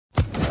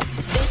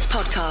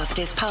podcast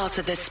is part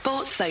of the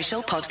Sports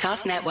Social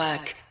Podcast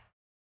Network.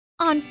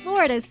 On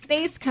Florida's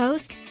Space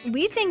Coast,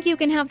 we think you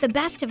can have the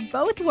best of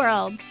both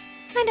worlds.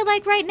 Kind of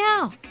like right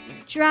now.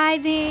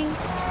 Driving,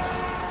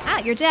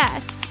 at your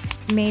desk,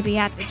 maybe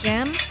at the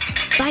gym,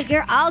 but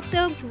you're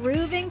also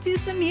grooving to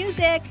some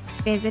music.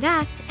 Visit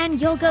us and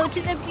you'll go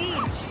to the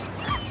beach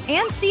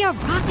and see a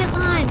rocket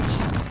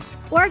launch.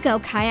 Or go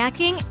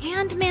kayaking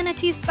and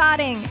manatee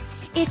spotting.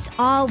 It's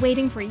all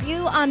waiting for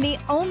you on the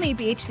only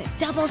beach that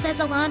doubles as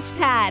a launch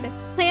pad.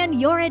 Plan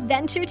your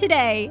adventure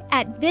today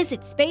at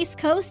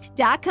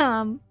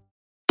visitspacecoast.com.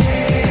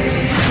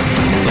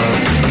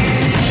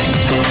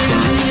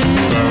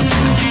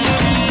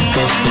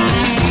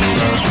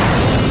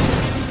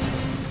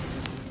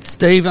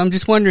 Steve, I'm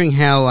just wondering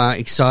how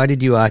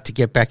excited you are to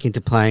get back into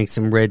playing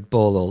some red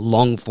ball or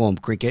long form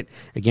cricket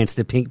against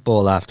the pink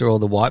ball after all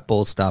the white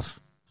ball stuff.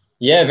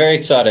 Yeah, very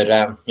excited.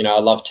 I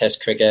love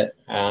Test cricket.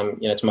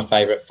 It's my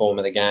favourite form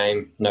of the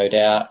game, no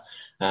doubt.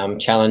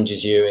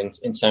 Challenges you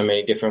in so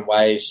many different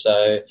ways.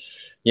 So,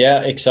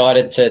 yeah,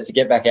 excited to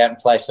get back out and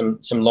play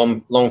some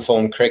long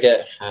form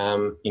cricket.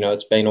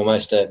 It's been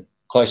almost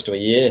close to a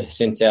year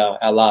since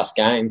our last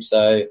game.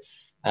 So,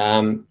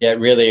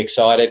 really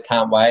excited.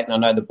 Can't wait. And I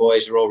know the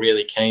boys are all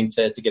really keen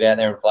to get out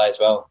there and play as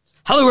well.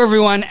 Hello,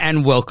 everyone,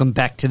 and welcome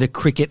back to the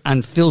Cricket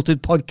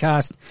Unfiltered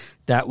podcast.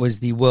 That was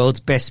the world's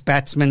best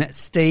batsman,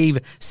 Steve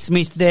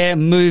Smith there.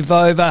 Move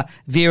over,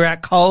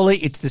 Virat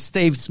Kohli. It's the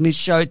Steve Smith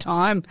Show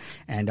time,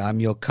 and I'm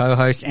your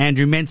co-host,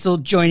 Andrew Menzel.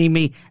 Joining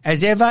me,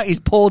 as ever, is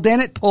Paul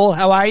Dennett. Paul,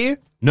 how are you?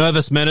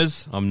 Nervous,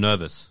 Menners. I'm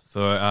nervous.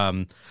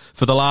 For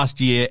the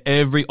last year,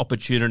 every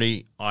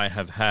opportunity I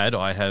have had,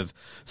 I have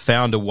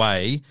found a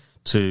way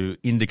to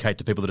indicate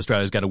to people that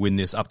Australia is going to win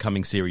this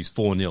upcoming series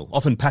 4-0,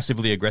 often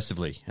passively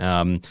aggressively.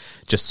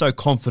 Just so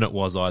confident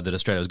was I that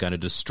Australia was going to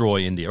destroy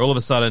India. All of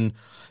a sudden,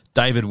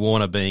 David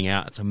Warner being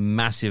out, it's a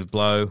massive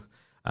blow.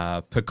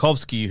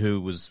 Pucovski,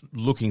 who was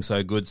looking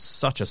so good,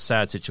 such a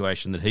sad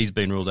situation that he's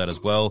been ruled out as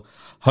well.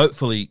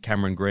 Hopefully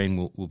Cameron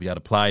Green will be able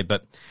to play.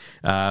 But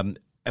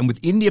and with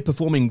India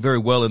performing very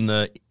well in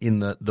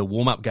the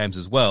warm-up games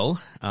as well,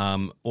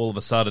 all of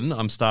a sudden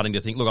I'm starting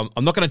to think, look,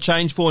 I'm not going to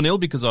change 4-0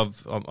 because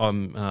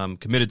I'm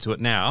committed to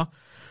it now.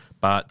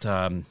 But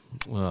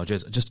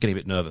just getting a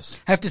bit nervous.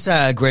 I have to say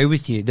I agree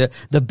with you.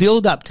 The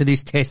build-up to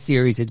this test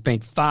series has been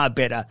far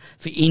better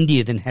for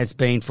India than has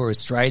been for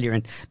Australia,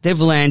 and they've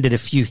landed a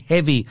few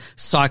heavy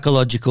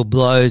psychological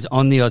blows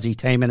on the Aussie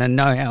team, and I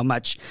know how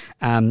much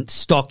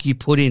stock you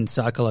put in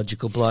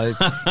psychological blows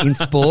in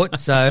sport.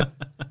 So,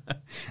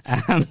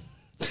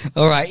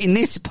 all right, in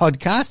this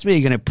podcast,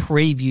 we're going to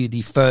preview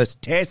the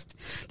first test.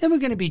 Then we're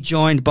going to be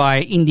joined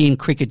by Indian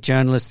cricket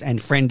journalist and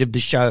friend of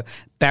the show,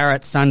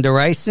 Bharat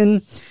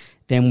Sundaresan.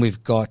 Then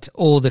we've got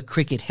all the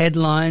cricket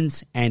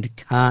headlines and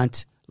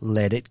can't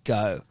let it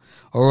go.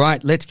 All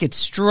right, let's get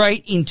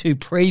straight into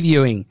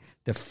previewing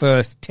the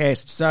first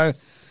test. So,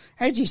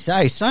 as you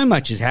say, so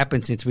much has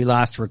happened since we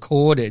last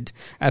recorded.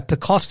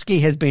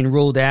 Pucovski has been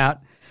ruled out.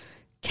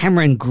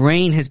 Cameron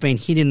Green has been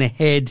hit in the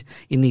head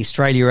in the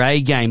Australia A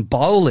game,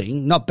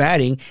 bowling, not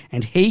batting,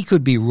 and he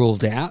could be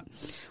ruled out.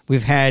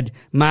 We've had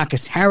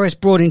Marcus Harris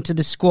brought into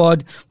the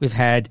squad. We've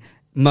had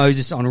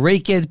Moses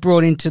Enriquez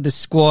brought into the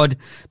squad.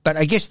 But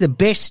I guess the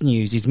best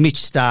news is Mitch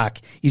Starc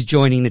is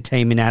joining the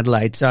team in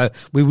Adelaide. So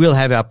we will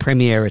have our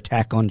premier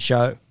attack on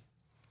show.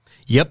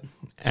 Yep,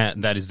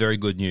 that is very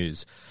good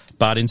news.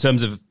 But in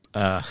terms of,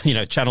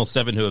 Channel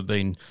 7, who have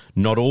been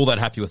not all that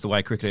happy with the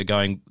way cricket are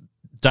going,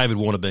 David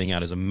Warner being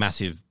out is a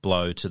massive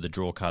blow to the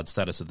draw card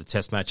status of the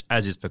test match,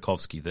 as is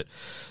Pucovski. That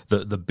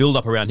the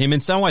build-up around him,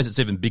 in some ways it's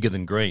even bigger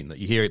than Green. That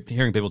you're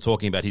hearing people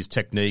talking about his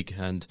technique,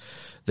 and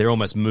they're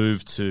almost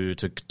moved to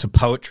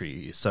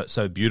poetry.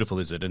 So beautiful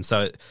is it? And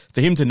so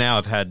for him to now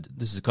have had,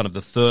 this is kind of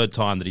the third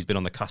time that he's been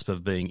on the cusp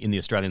of being in the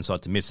Australian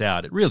side to miss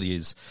out, it really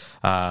is,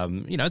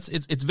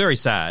 it's very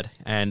sad,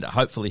 and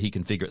hopefully he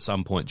can figure at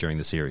some point during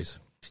the series.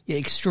 Yeah,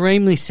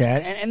 extremely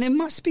sad. And there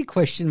must be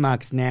question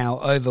marks now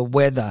over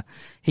whether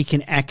he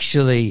can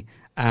actually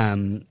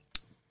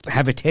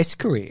have a test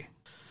career.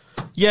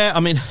 Yeah, I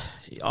mean,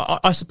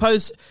 I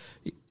suppose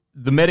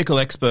the medical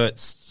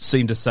experts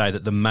seem to say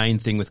that the main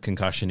thing with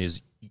concussion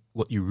is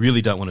what you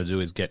really don't want to do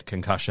is get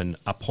concussion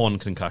upon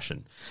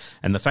concussion.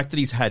 And the fact that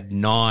he's had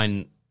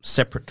 9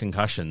 separate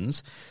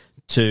concussions,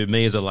 to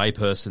me as a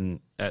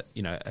layperson, at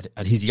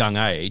his young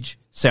age,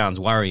 sounds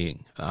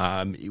worrying.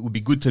 It would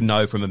be good to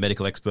know from a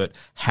medical expert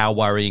how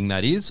worrying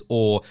that is,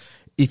 or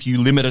if you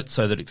limit it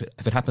so that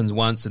if it happens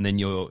once and then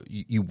you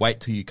wait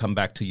till you come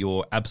back to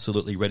you're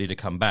absolutely ready to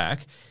come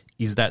back,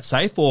 is that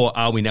safe, or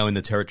are we now in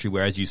the territory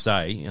where, as you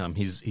say,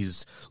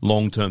 his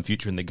long-term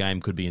future in the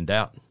game could be in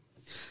doubt?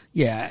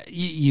 Yeah,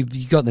 you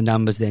got the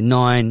numbers there.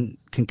 9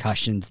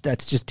 concussions.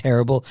 That's just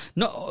terrible.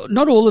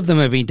 Not all of them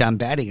have been done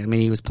batting. I mean,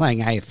 he was playing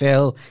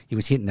AFL. He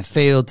was hitting the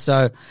field.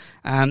 So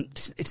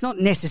it's not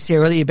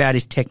necessarily about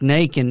his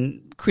technique.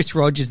 And Chris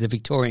Rogers, the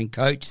Victorian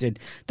coach, said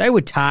they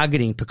were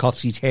targeting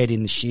Pucovski's head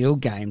in the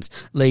Shield games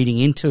leading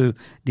into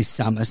this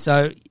summer.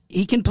 So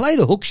he can play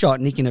the hook shot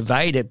and he can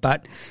evade it,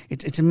 but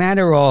it's a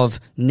matter of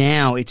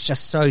now it's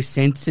just so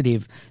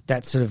sensitive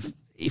that sort of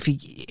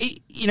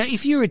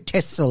if you're a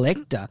test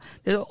selector,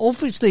 there's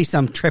obviously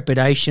some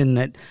trepidation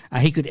that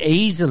he could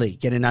easily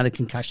get another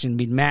concussion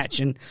mid-match,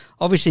 and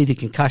obviously the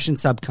concussion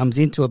sub comes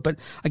into it, but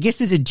I guess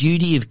there's a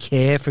duty of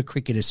care for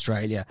Cricket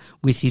Australia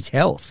with his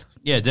health.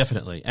 Yeah,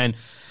 definitely. And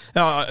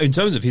in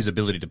terms of his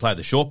ability to play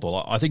the short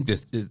ball, I think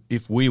that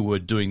if we were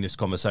doing this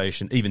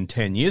conversation even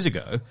 10 years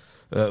ago,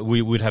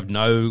 we would have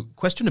no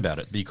question about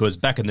it, because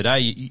back in the day,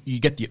 you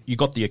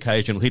got the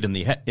occasional hit in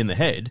the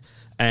head,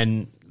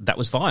 and that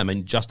was fine. I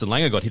mean, Justin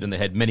Langer got hit in the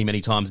head many,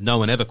 many times. No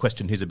one ever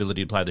questioned his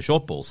ability to play the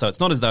short ball. So it's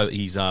not as though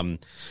he's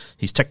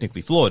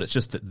technically flawed. It's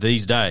just that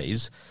these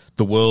days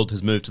the world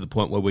has moved to the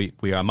point where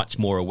we are much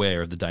more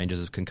aware of the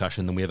dangers of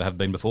concussion than we ever have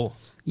been before.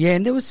 Yeah,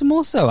 and there was some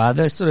also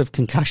other sort of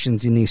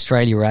concussions in the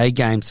Australia A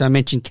game. So I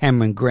mentioned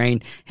Cameron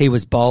Green. He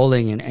was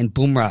bowling and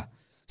Bumrah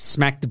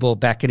smacked the ball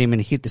back at him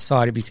and hit the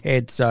side of his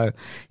head, so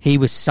he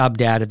was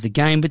subbed out of the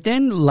game. But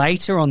then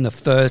later on the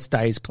first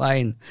day's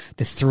play in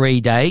the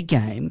 3-day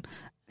game,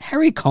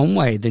 Harry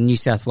Conway, the New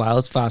South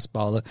Wales fast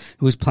bowler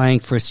who was playing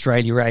for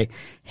Australia A,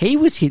 he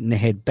was hit in the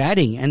head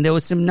batting, and there were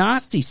some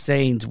nasty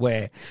scenes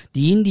where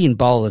the Indian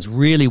bowlers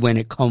really went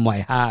at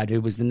Conway hard, who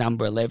was the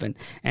number 11,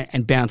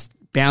 and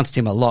bounced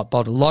him a lot,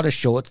 bowled a lot of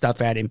short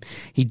stuff at him.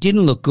 He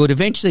didn't look good.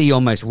 Eventually, he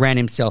almost ran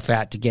himself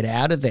out to get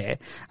out of there.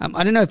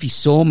 I don't know if you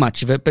saw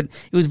much of it, but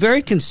it was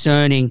very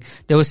concerning.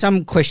 There were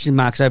some question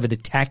marks over the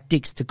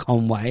tactics to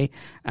Conway.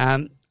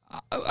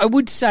 I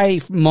would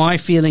say my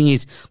feeling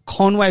is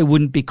Conway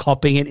wouldn't be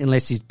copying it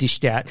unless he's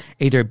dished out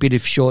either a bit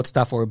of short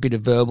stuff or a bit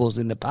of verbals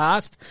in the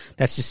past.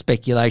 That's just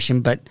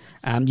speculation, but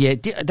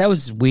that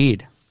was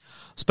weird. I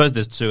suppose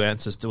there's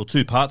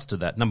two parts to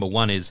that. Number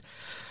one is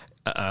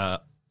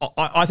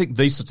I think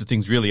these sorts of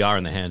things really are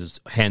in the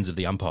hands of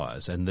the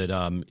umpires, and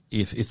that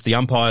if the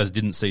umpires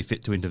didn't see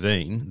fit to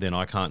intervene, then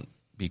I can't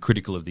be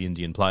critical of the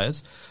Indian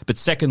players. But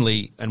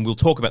secondly, and we'll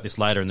talk about this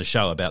later in the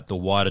show, about the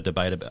wider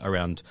debate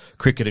around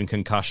cricket and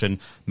concussion.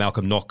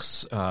 Malcolm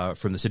Knox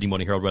from the Sydney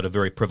Morning Herald wrote a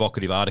very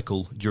provocative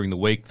article during the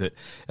week that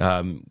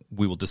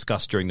we will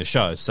discuss during the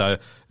show. So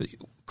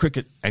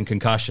cricket and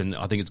concussion,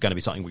 I think it's going to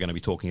be something we're going to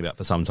be talking about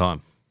for some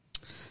time.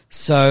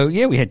 So,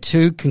 yeah, we had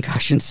 2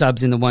 concussion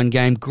subs in the one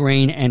game,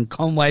 Green and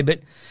Conway, but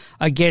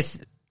I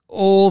guess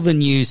all the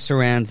news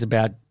surrounds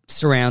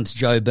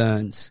Joe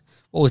Burns.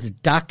 What was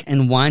it, duck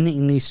and 1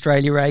 in the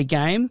Australia A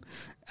game?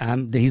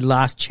 His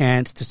last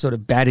chance to sort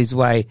of bat his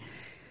way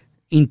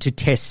into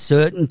test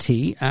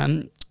certainty.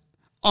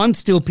 I'm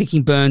still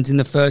picking Burns in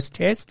the first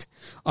test.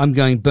 I'm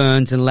going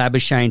Burns and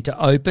Labuschagne to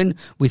open,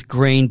 with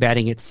Green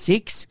batting at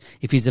 6.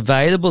 If he's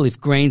available, if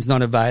Green's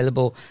not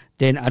available,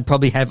 then I'd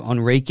probably have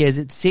Enriquez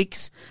at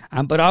 6.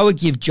 But I would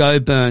give Joe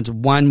Burns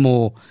one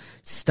more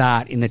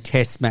start in the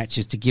test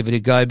matches to give it a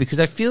go, because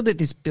I feel that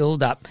this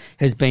build-up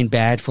has been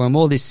bad for him.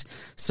 All this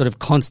sort of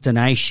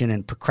consternation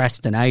and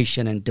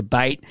procrastination and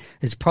debate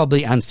has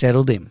probably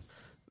unsettled him.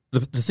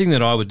 The thing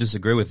that I would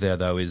disagree with there,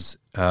 though, is,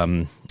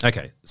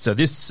 okay, so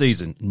this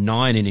season,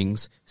 9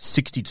 innings,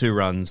 62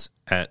 runs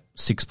at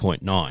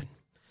 6.9.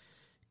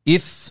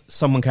 If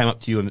someone came up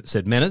to you and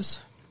said,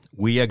 Menners,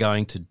 we are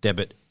going to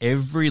debit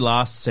every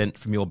last cent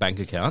from your bank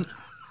account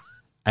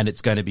and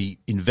it's going to be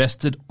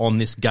invested on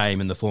this game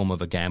in the form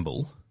of a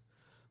gamble,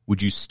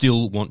 would you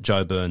still want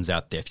Joe Burns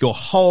out there? If your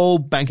whole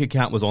bank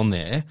account was on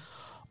there,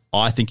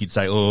 I think you'd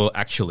say, oh,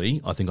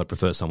 actually, I think I'd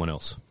prefer someone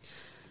else.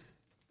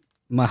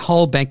 My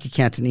whole bank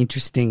account's an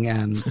interesting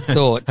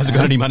thought. Has it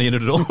got any money in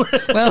it at all?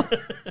 Well,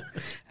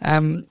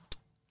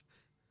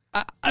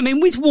 I mean,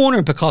 with Warner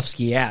and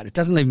Pekovsky out, it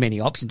doesn't leave many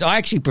options. I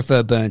actually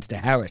prefer Burns to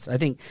Harris. I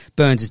think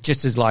Burns is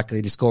just as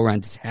likely to score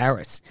runs as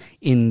Harris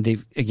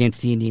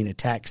against the Indian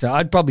attack. So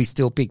I'd probably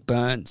still pick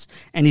Burns.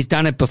 And he's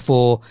done it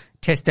before,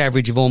 test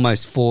average of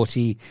almost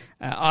 40.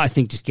 I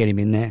think just get him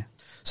in there.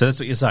 So that's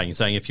what you're saying. You're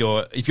saying if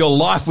your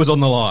life was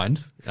on the line,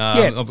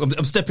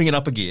 I'm stepping it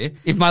up a gear.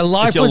 If my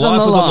life was on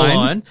the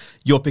line,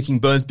 you're picking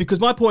Burns. Because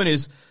my point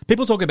is,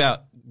 people talk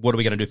about what are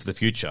we going to do for the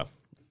future.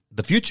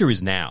 The future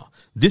is now.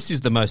 This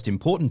is the most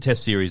important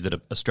test series that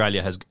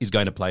Australia is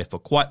going to play for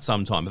quite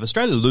some time. If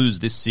Australia lose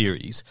this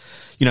series,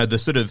 the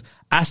sort of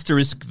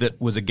asterisk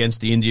that was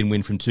against the Indian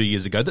win from 2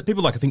 years ago, that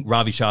people like, I think,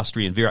 Ravi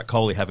Shastri and Virat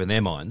Kohli have in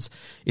their minds,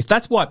 if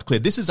that's wiped clear,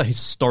 this is a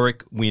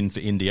historic win for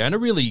India and a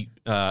really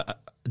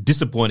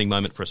disappointing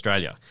moment for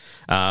Australia.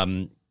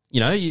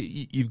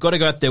 You've got to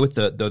go out there with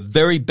the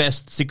very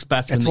best 6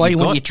 batsmen. That's why you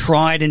want your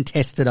tried and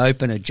tested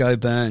opener, Joe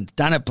Burns.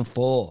 Done it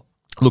before.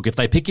 Look, if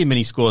they pick him and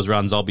he scores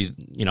runs, I'll be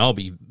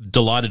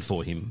delighted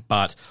for him.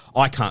 But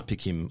I can't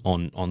pick him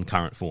on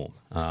current form.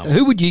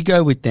 Who would you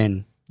go with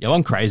then? Yeah,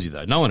 I'm crazy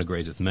though. No one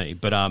agrees with me.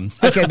 But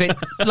okay,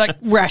 but like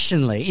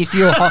rationally, if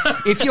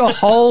your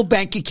whole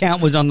bank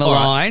account was on the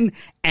line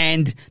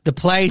and the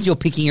players you're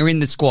picking are in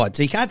the squad,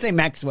 so you can't say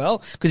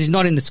Maxwell because he's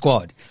not in the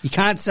squad. You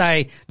can't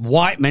say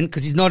Whiteman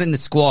because he's not in the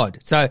squad.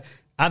 So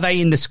are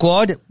they in the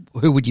squad?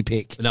 Who would you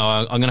pick? No,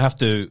 I'm going to have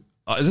to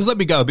just let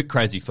me go a bit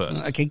crazy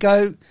first. Okay,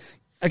 go.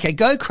 Okay,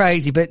 go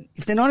crazy, but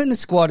if they're not in the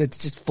squad, it's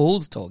just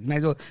fool's talk. You may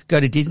as well go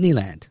to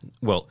Disneyland.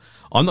 Well,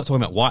 I'm not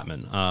talking about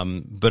Whiteman,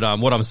 but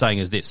what I'm saying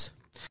is this.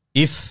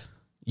 If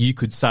you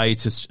could say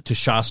to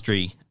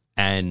Shastri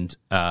and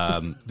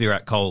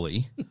Virat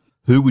Kohli,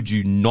 who would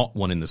you not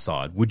want in the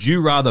side? Would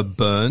you rather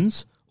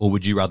Burns or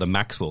would you rather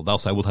Maxwell? They'll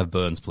say, we'll have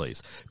Burns,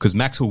 please, because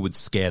Maxwell would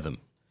scare them.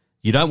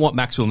 You don't want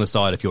Maxwell on the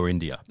side if you're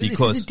India. Because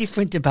this is a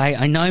different debate.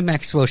 I know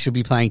Maxwell should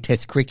be playing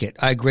Test cricket.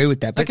 I agree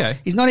with that, but okay.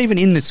 He's not even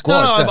in the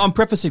squad. No, so. I'm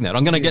prefacing that.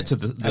 I'm going to get to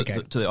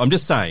the I'm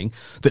just saying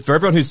that for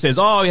everyone who says,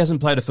 he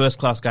hasn't played a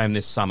first-class game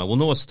this summer, well,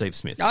 nor has Steve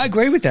Smith. I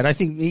agree with that. I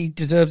think he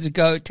deserves to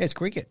go Test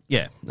cricket.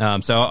 Yeah.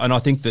 And I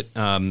think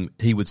that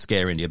he would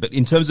scare India. But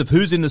in terms of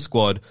who's in the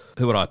squad,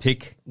 who would I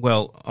pick?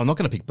 Well, I'm not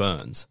going to pick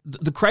Burns.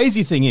 The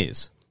crazy thing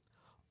is,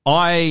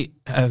 I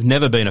have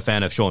never been a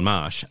fan of Sean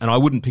Marsh, and I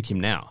wouldn't pick him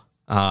now.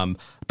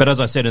 But as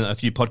I said in a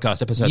few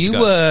podcast episodes ago, you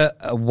were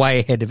way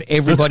ahead of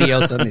everybody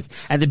else on this.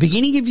 At the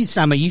beginning of your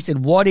summer, you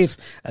said, what if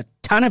a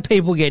ton of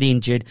people get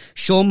injured,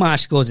 Sean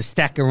Marsh scores a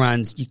stack of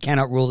runs, you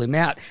cannot rule him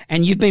out,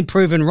 and you've been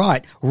proven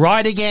right.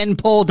 Right again,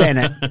 Paul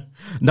Dennett.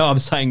 No, I'm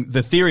saying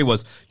the theory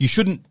was you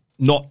shouldn't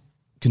not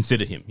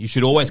consider him. You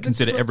should always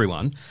consider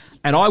everyone,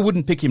 and I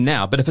wouldn't pick him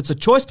now. But if it's a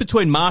choice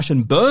between Marsh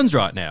and Burns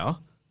right now,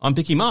 I'm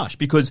picking Marsh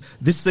because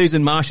this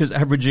season Marsh is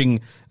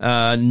averaging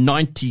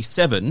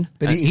 97.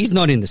 But he's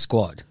not in the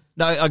squad.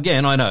 No,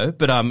 again, I know,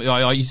 but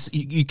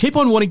you keep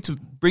on wanting to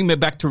bring me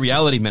back to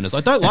reality, Menace.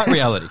 I don't like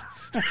reality.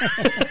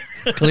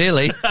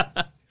 Clearly.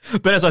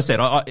 But as I said,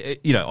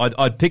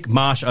 I'd pick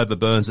Marsh over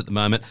Burns at the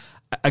moment.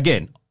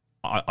 Again,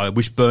 I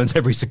wish Burns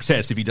every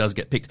success if he does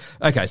get picked.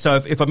 Okay, so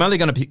if I'm only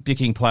going to be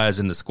picking players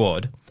in the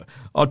squad,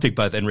 I'd pick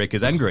both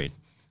Enriquez and Green.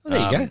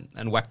 Well, there you go.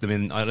 And whack them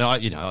in.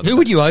 Who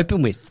would you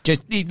open with?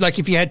 Just like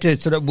if you had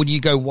to would you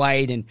go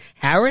Wade and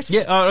Harris?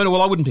 Yeah,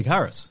 well, I wouldn't pick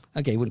Harris.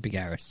 Okay, you wouldn't pick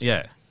Harris.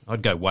 Yeah,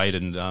 I'd go Wade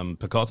and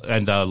Pekoth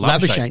and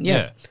Labuschagne.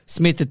 Yeah.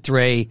 Smith at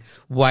 3,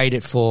 Wade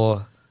at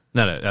 4.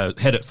 No,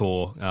 Head at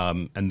 4,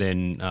 and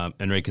then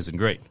Enriquez and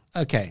Green.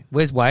 Okay,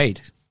 where's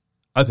Wade?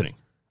 Opening.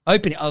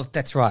 Oh,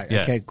 that's right.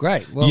 Yeah. Okay,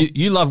 great. Well,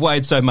 you love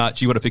Wade so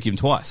much, you want to pick him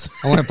twice.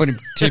 I want to put him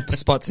 2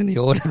 spots in the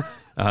order.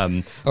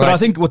 But I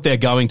think what they're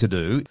going to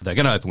do, they're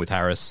going to open with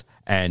Harris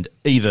and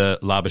either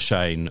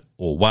Labuschagne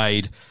or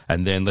Wade,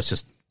 and then let's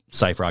just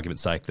say for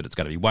argument's sake that it's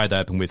going to be Wade they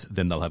open with,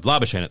 then they'll have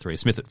Labuschagne at 3,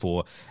 Smith at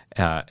 4,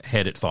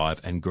 Head at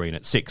 5, and Green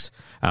at 6.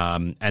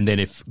 And then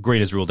if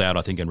Green is ruled out,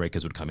 I think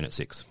Enriquez would come in at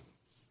 6.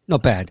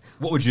 Not bad.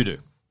 What would you do?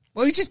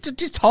 Well, he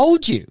just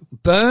told you.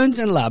 Burns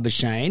and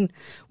Labuschagne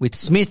with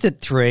Smith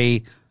at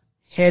 3,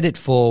 Head at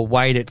 4,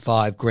 Wade at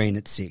 5, Green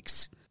at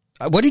 6.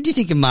 What did you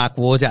think of Mark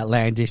Ward's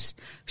outlandish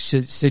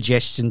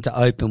suggestion to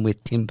open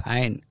with Tim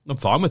Payne? I'm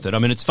fine with it. I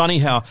mean, it's funny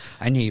how...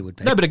 I knew you would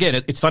be. No, but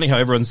again, it's funny how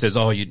everyone says,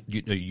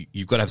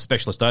 you've got to have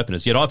specialist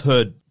openers. Yet I've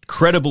heard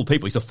credible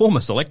people. He's a former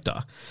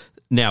selector.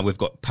 Now, we've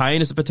got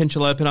Payne as a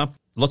potential opener.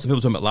 Lots of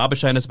people talking about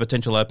Labuschagne as a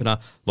potential opener.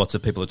 Lots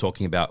of people are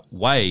talking about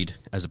Wade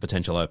as a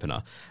potential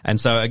opener. And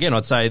so, again,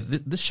 I'd say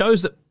this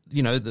shows that,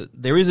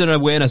 there is an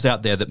awareness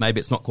out there that maybe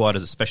it's not quite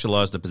as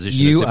specialised a position.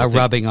 You are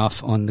rubbing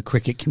off on the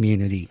cricket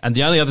community. And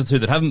the only other two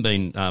that haven't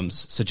been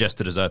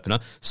suggested as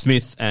opener,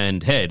 Smith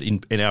and Head,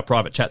 in our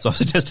private chats, I've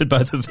suggested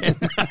both of them.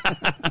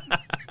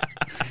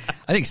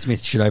 I think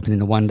Smith should open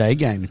in a one-day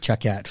game and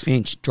chuck out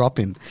Finch, drop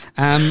him.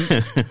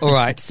 All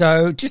right,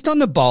 so just on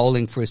the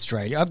bowling for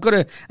Australia, I've got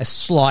a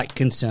slight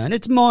concern.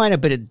 It's minor,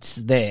 but it's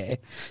there.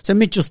 So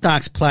Mitchell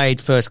Starc's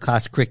played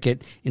first-class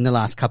cricket in the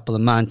last couple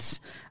of months.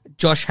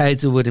 Josh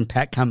Hazlewood and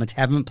Pat Cummins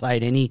haven't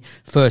played any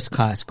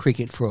first-class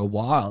cricket for a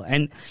while.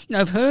 And,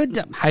 I've heard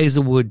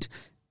Hazlewood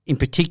in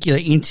particular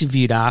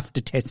interviewed after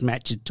Test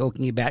matches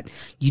talking about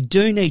you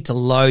do need to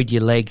load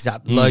your legs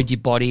up, load your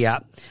body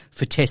up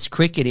for Test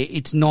cricket.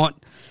 It's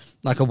not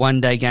like a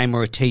one-day game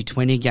or a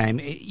T20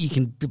 game. You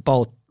can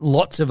bowl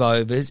lots of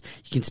overs.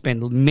 You can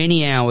spend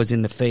many hours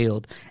in the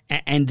field,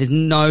 and there's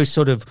no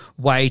sort of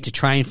way to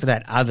train for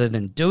that other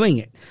than doing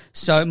it.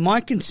 So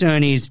my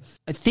concern is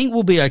I think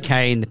we'll be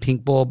okay in the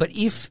pink ball, but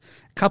if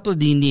a couple of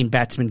the Indian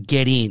batsmen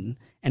get in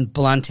and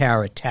blunt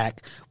our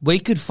attack, we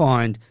could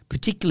find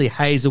particularly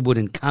Hazlewood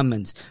and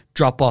Cummins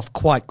drop off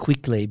quite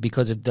quickly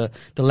because of the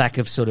lack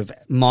of sort of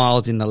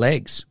miles in the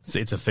legs.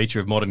 It's a feature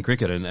of modern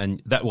cricket,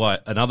 and that why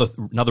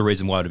another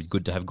reason why it would be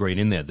good to have Green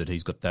in there, that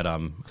he's got that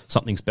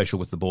something special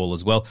with the ball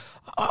as well.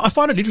 I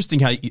find it interesting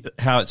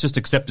how it's just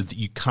accepted that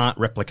you can't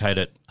replicate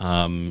it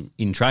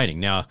in training.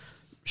 Now,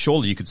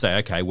 surely you could say,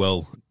 okay,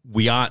 well,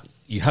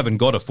 you haven't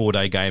got a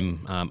 4-day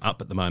game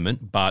up at the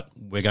moment, but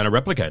we're going to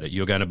replicate it.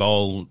 You're going to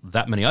bowl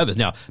that many overs.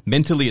 Now,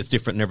 mentally it's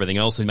different and everything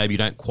else, and maybe you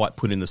don't quite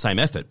put in the same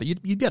effort, but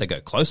you'd be able to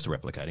go close to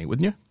replicating it,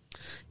 wouldn't you?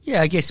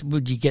 Yeah, I guess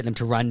would you get them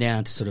to run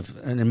down to sort of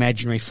an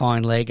imaginary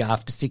fine leg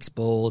after 6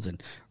 balls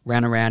and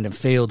run around and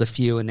field a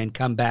few and then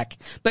come back?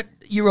 But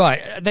you're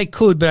right, they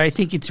could, but I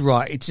think it's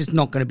right. It's just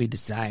not going to be the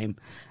same.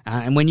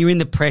 And when you're in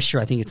the pressure,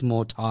 I think it's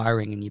more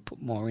tiring and you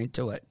put more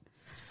into it.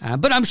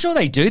 But I'm sure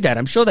they do that.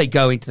 I'm sure they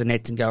go into the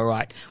nets and go,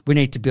 right, we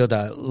need to build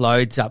our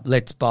loads up.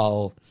 Let's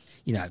bowl,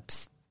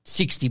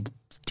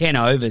 10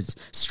 overs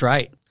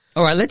straight.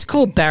 All right, let's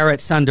call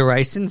Barrett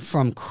Sundaresan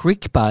from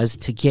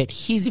CricBuzz to get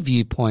his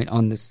viewpoint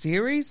on the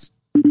series.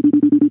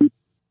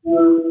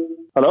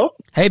 Hello?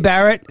 Hey,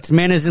 Barrett, it's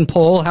Menners and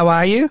Paul. How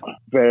are you?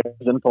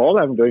 President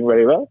Paul, I'm doing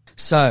very well.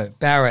 So,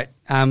 Barrett,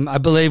 I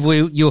believe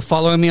you were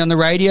following me on the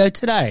radio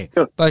today.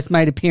 Sure. Both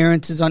made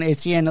appearances on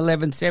SEN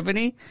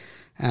 1170.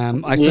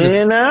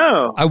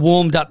 I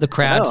warmed up the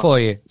crowd for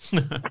you.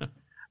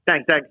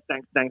 Thanks,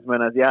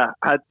 Manners. Yeah,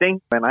 I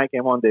think when I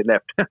came on, they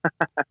left.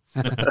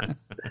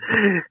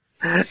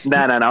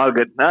 No, all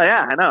good. No,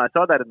 yeah, I know. I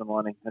saw that in the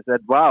morning. I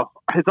said, wow,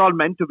 it's all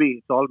meant to be.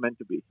 It's all meant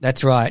to be.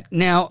 That's right.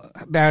 Now,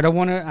 Barrett, I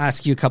want to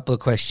ask you a couple of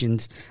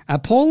questions.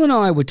 Paul and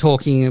I were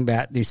talking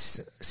about this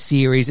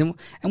series, and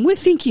we're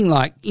thinking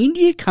like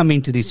India come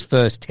into this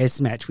first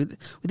test match with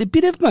a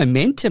bit of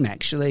momentum,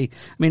 actually.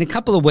 I mean, a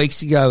couple of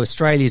weeks ago,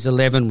 Australia's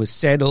 11 was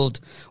settled,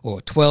 or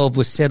 12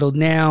 was settled.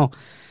 Now,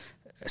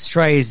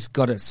 Australia's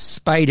got a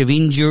spate of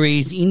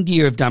injuries.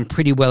 India have done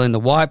pretty well in the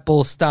white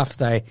ball stuff.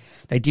 They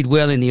did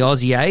well in the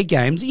Aussie A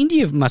games.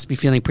 India must be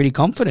feeling pretty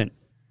confident.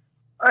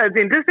 It's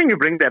interesting you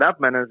bring that up,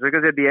 Manners,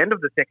 because at the end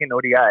of the second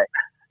ODI,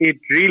 it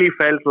really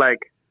felt like,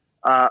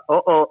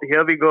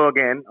 here we go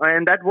again.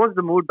 And that was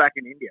the mood back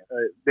in India.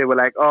 They were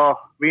like,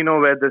 we know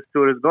where this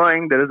tour is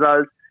going. The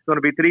results going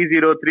to be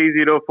 3-0,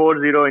 3-0,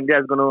 4-0. India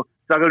is going to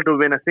struggle to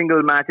win a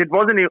single match. It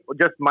wasn't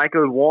just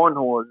Michael Vaughan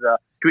who was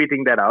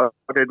tweeting that out.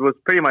 It was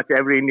pretty much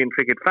every Indian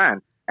cricket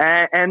fan.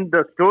 And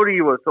the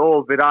story was,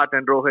 Virat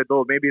and Rohit,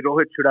 maybe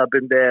Rohit should have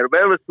been there.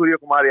 Where was Surya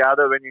Kumar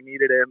Yadav when you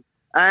needed him?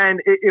 And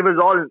it was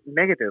all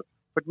negative.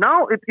 But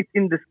now it's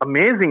in this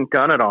amazing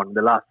turnaround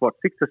the last,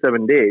 6 or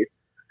 7 days.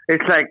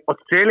 It's like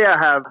Australia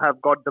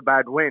have got the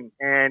bad win.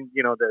 And,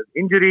 there's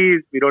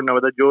injuries. We don't know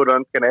whether Joe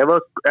Burns can ever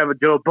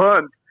Joe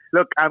Burns.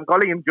 Look, I'm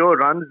calling him Joe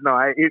Runs now.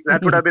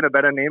 That would have been a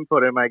better name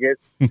for him, I guess.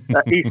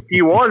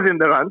 He was in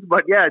the runs,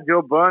 but yeah,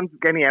 Joe Burns,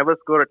 can he ever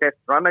score a test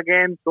run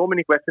again? So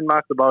many question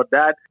marks about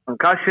that.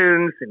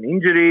 Concussions and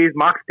injuries.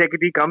 Mark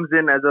Steketee comes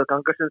in as a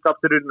concussion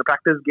substitute in the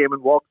practice game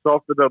and walks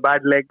off with a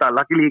bad leg.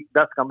 Luckily, he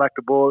does come back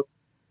to bowl.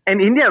 And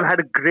India have had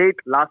a great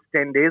last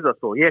 10 days or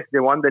so. Yes, they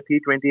won the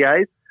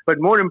T20Is. But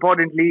more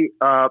importantly,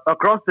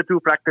 across the two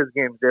practice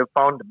games, they've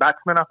found the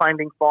batsmen are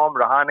finding form.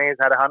 Rahane has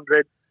had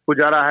 100.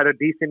 Pujara had a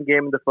decent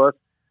game in the first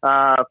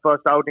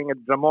outing at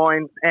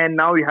Drummoyne, and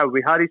now we have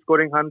Vihari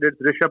scoring 100s,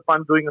 Rishabh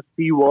Pant doing a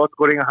C-war,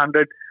 scoring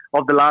 100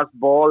 of the last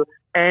ball,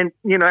 and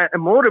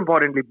more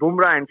importantly,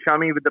 Bumrah and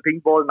Shami with the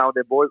pink ball. Now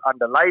they're bowled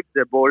under lights,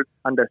 they're bowled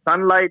under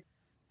sunlight.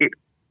 It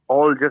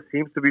all just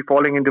seems to be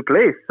falling into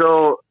place.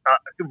 So,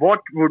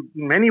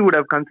 many would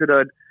have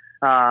considered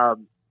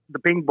the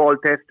pink ball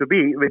test to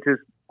be, which is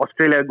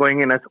Australia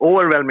going in as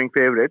overwhelming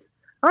favourites.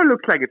 It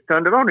looks like it's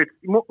turned around. It's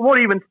more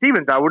even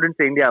Stevens. I wouldn't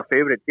say India are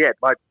favourites yet,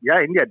 but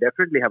yeah, India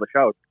definitely have a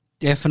shout.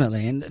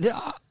 Definitely. And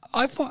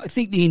I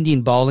think the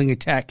Indian bowling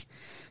attack,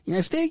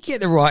 if they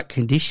get the right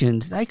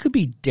conditions, they could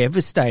be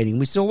devastating.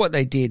 We saw what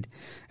they did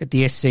at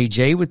the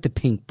SCG with the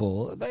pink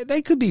ball.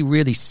 They could be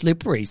really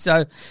slippery.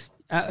 So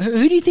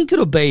who do you think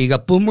it'll be? You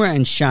got Bumrah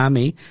and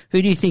Shami.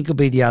 Who do you think will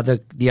be the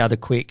other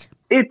quick?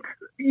 It's,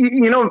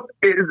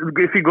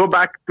 if you go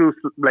back to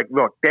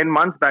 10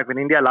 months back when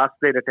India last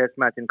played a test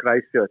match in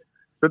Christchurch,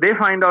 so they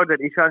find out that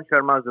Ishant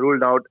Sharma is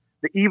ruled out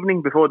the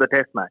evening before the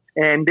test match.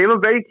 And they were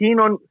very keen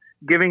on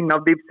giving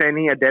Navdeep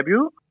Saini a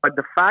debut. But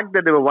the fact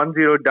that they were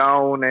 1-0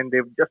 down and they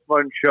just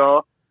weren't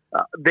sure,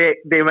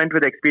 they went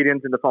with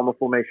experience in the form of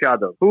Umesh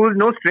Yadav, who is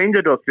no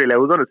stranger to Australia,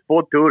 who's on his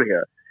fourth tour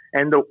here.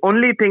 And the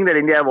only thing that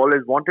India have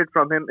always wanted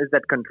from him is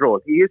that control.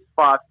 He is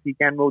fast, he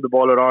can move the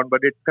ball around, but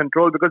it's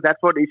control because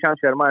that's what Ishant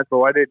Sharma has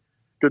provided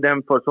to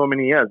them for so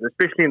many years,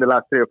 especially in the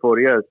last 3 or 4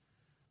 years.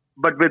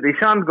 But with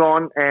Ishant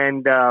gone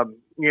and...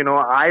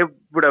 I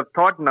would have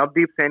thought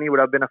Navdeep Saini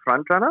would have been a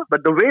front runner.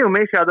 But the way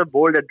Umesh Yadav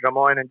bowled at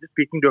Drummoyne and just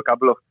speaking to a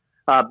couple of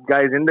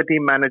guys in the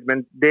team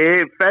management,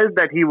 they felt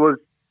that he was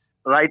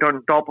right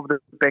on top of the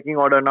pecking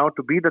order now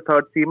to be the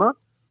third seamer.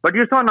 But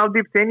you saw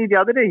Navdeep Saini the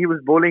other day. He was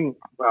bowling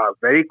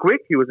very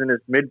quick. He was in his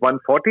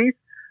mid-140s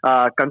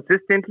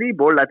consistently.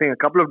 Bowled, I think, a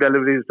couple of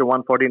deliveries to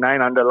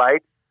 149 under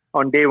lights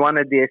on day one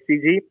at the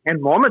SCG. And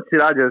Mohammad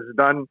Siraj has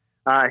done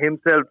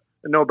himself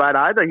no bad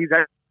either. He's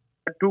had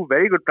 2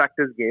 very good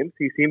practice games.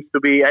 He seems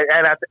to be,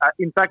 and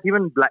in fact,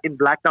 even in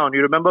Blacktown,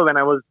 you remember when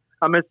I was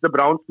amidst the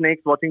brown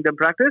snakes watching them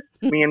practice,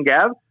 me and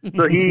Gav.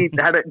 So he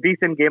had a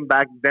decent game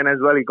back then as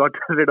well. He got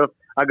rid of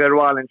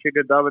Agarwal and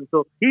Shikhar Dhawan.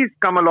 So he's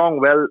come along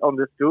well on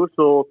this too.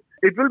 So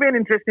it will be an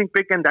interesting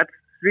pick, and that's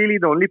really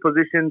the only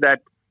position that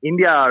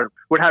India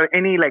would have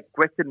any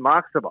question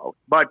marks about,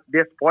 but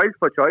they're spoiled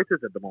for choices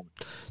at the moment.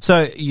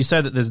 So you say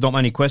that there's not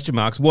many question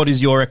marks. What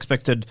is your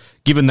expected,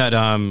 given that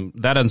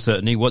that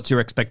uncertainty, what's your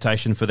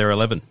expectation for their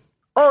 11?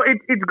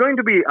 It's going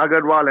to be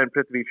Agarwal and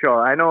Prithvi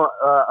Shaw. I know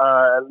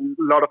a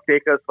lot of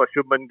takers for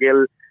Shubman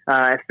Gill,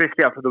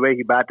 especially after the way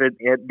he batted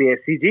at the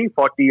SCG,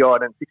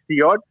 40-odd and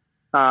 60-odd.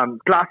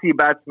 Classy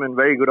batsman,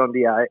 very good on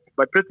the eye.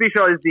 But Prithvi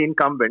Shaw is the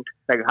incumbent.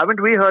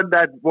 Haven't we heard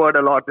that word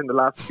a lot in the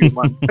last few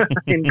months?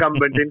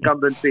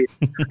 Incumbency.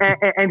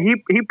 And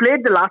he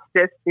played the last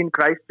test in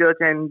Christchurch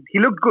and he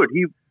looked good.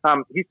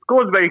 He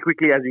scores very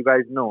quickly, as you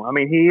guys know. I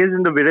mean, he is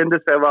in the Virendra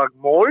Sehwag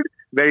mold,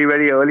 very,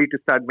 very early to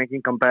start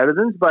making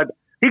comparisons, but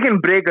he can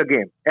break a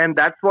game. And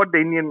that's what the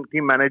Indian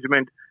team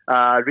management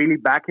really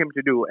back him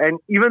to do. And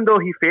even though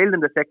he failed in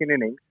the second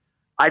innings,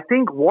 I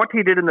think what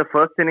he did in the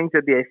first innings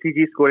at the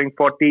SCG, scoring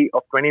 40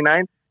 of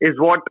 29, is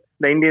what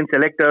the Indian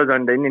selectors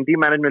and the Indian team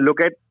management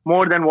look at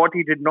more than what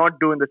he did not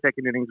do in the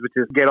second innings, which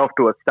is get off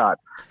to a start.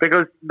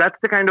 Because that's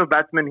the kind of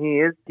batsman he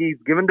is. He's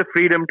given the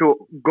freedom to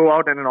go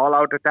out in an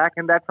all-out attack,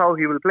 and that's how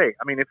he will play.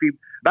 I mean, if he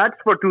bats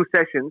for 2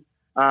 sessions,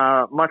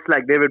 much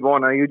like David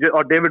Warner,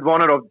 or David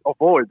Warner of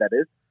old, that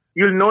is,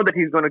 you'll know that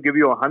he's going to give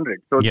you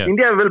 100. So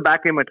India will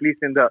back him at least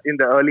in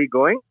the early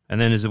going.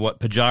 And then is it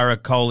Pujara,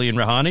 Kohli and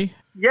Rahane?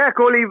 Yeah,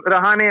 Kohli,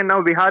 Rahane, and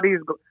now Vihari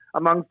is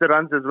amongst the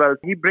runs as well.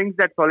 He brings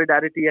that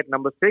solidarity at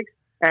number 6.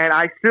 And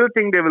I still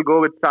think they will go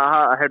with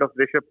Saha ahead of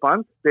Rishabh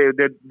Pant.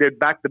 They'd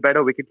back the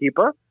better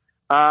wicketkeeper.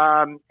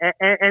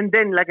 And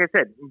then, like I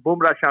said,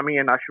 Bumrah, Shami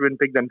and Ashwin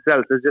pick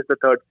themselves as just the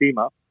third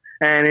teamer.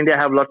 And India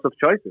have lots of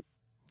choices.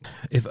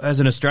 If, as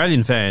an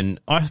Australian fan,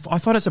 I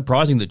find it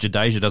surprising that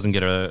Jadeja doesn't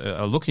get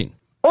a look in.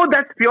 Oh,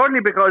 that's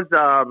purely because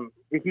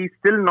he's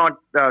still not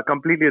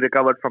completely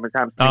recovered from his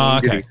hamstring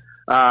injury.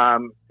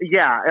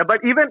 But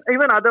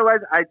even otherwise,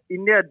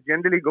 India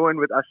generally go in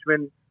with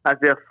Ashwin as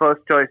their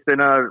first choice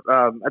spinner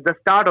at the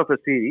start of a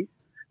series.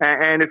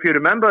 And if you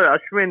remember,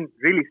 Ashwin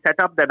really set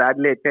up that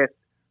Adelaide test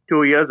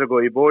 2 years ago.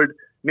 He bowled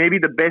maybe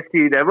the best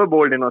he'd ever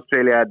bowled in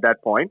Australia at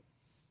that point.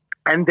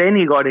 And then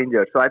he got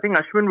injured. So I think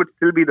Ashwin would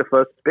still be the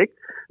first pick.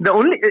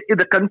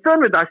 The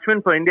concern with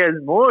Ashwin for India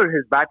is more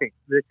his batting,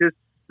 which has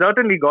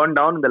certainly gone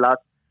down in the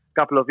last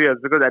couple of years.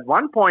 Because at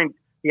one point,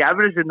 he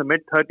averaged in the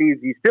mid-30s.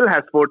 He still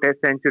has 4 test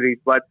centuries.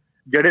 But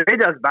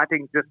Jadeja's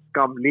batting just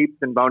come leaps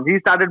and bounds. He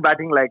started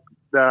batting like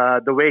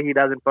the way he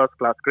does in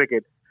first-class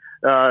cricket.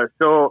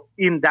 So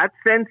in that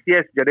sense,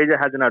 yes, Jadeja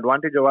has an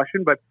advantage of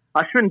Ashwin. But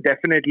Ashwin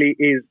definitely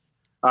is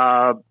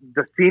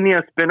the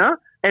senior spinner.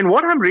 And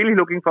what I'm really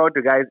looking forward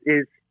to, guys,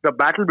 is the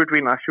battle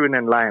between Ashwin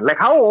and Lyon. Like,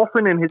 how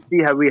often in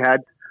history have we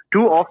had 2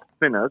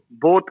 off-spinners,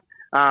 both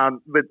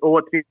with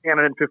over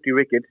 350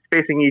 wickets,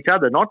 facing each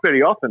other? Not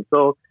very often.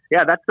 So,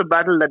 yeah, that's the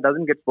battle that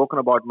doesn't get spoken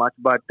about much,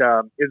 but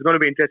it's going to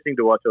be interesting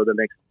to watch over the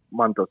next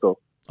month or so.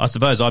 I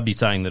suppose I'd be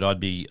saying that I'd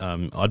be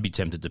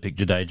tempted to pick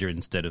Jadeja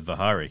instead of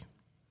Vihari.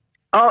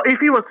 Oh, if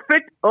he was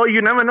fit,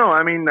 you never know.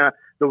 I mean,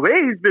 the way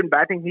he's been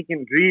batting, he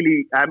can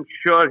really, I'm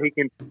sure he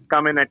can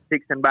come in at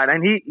 6 and bat.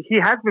 And he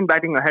has been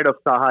batting ahead of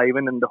Saha,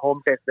 even in the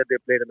home test that they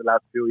played in the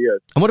last few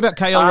years. And what about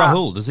KL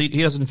Rahul? Does he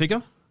doesn't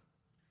figure?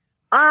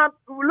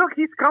 Look,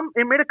 he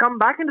made a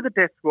comeback into the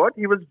test squad.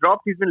 He was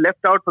dropped. He's been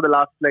left out for the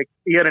last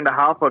year and a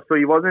half or so.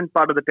 He wasn't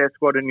part of the test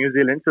squad in New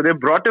Zealand. So they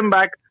brought him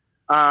back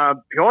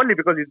purely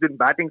because he's been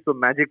batting so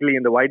magically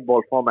in the white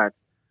ball format.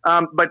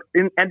 But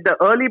in the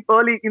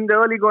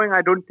early going,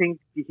 I don't think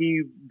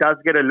he does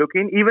get a look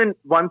in. Even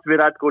once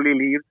Virat Kohli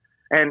leaves,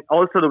 and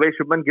also the way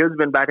Shubman Gill's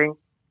been batting,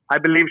 I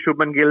believe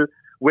Shubman Gill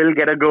will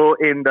get a go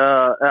in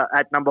the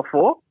at number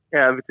 4,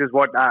 which is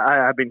what I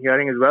have been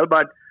hearing as well.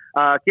 But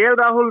KL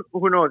Rahul,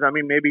 who knows? I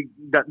mean, maybe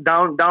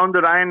down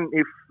the line,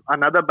 if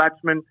another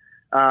batsman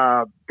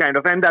and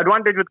the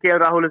advantage with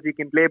KL Rahul is he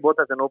can play both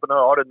as an opener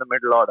or in the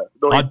middle order.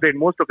 Though he's played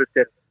most of his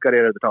test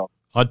career at the top.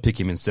 I'd pick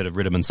him instead of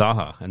Wriddhiman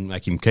Saha and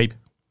make him keep.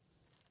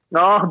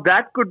 No,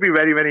 that could be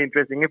very, very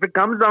interesting. If it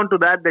comes down to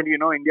that, then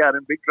India are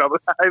in big trouble.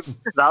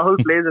 Rahul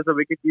plays as a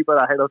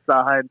wicketkeeper ahead of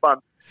Saha and Pant.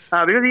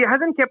 Because he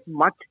hasn't kept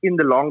much in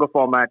the longer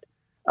format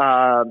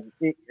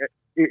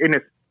in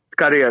his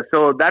career.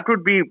 So that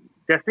would be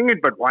testing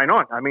it, but why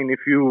not? I mean, if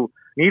you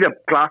need a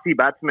classy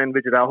batsman,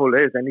 which Rahul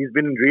is, and he's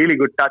been in really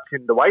good touch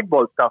in the white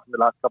ball stuff in the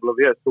last couple of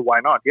years, so why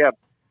not? Yeah,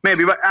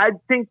 maybe. But I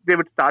think they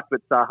would start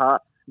with Saha,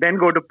 then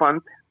go to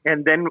Pant,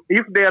 and then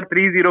if they are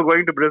 3-0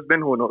 going to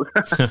Brisbane, who knows?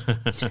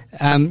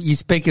 You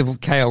speak of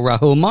KL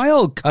Rahul. My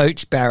old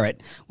coach,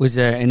 Barrett, was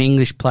an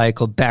English player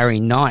called Barry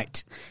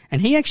Knight,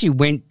 and he actually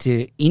went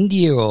to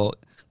India, or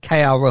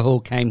KL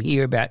Rahul came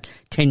here about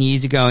 10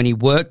 years ago, and he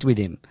worked with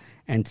him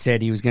and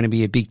said he was going to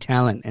be a big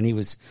talent, and he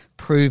was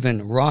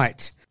proven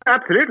right.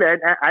 Absolutely.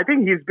 I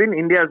think he's been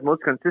India's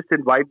most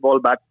consistent white ball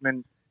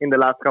batsman in the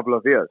last couple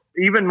of years.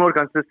 Even more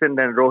consistent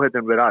than Rohit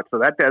and Virat. So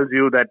that tells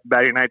you that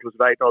Barry Knight was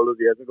right all those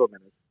years ago, man.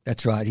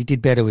 That's right. He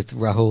did better with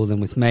Rahul than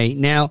with me.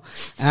 Now,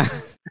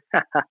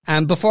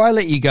 before I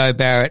let you go,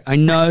 Barrett, I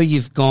know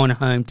you've gone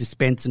home to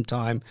spend some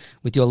time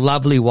with your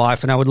lovely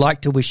wife, and I would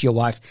like to wish your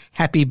wife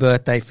happy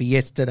birthday for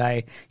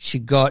yesterday. She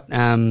got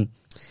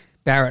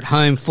Barrett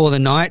home for the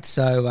night,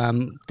 so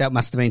that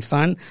must have been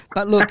fun.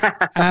 But look,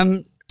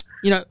 I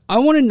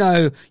want to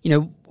know,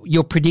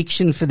 your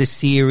prediction for the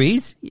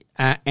series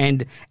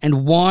and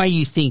why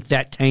you think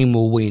that team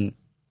will win.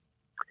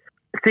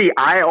 See,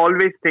 I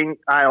always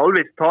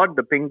thought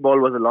the pink ball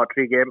was a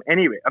lottery game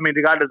anyway. I mean,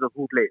 regardless of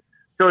who plays.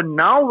 So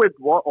now with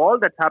all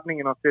that's happening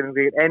in Australian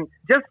cricket and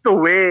just the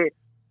way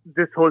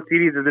this whole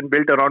series has been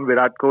built around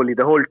Virat Kohli,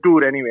 the whole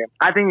tour anyway,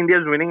 I think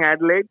India's winning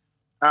Adelaide.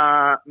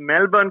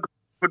 Melbourne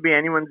could be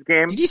anyone's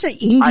game. Did you say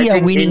India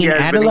winning in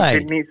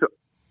Adelaide? Winning Sydney,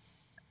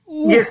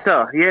 Ooh, yes,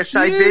 sir. Yes,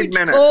 I did,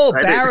 Menace. Call, I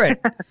did.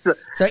 Barrett.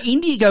 So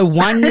India go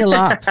 1-0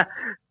 up.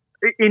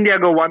 India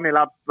go 1-0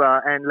 up,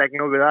 and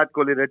Virat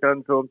Kohli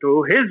returns home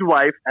to his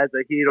wife as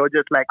a hero,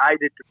 just like I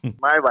did to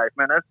my wife,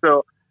 Menace.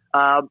 So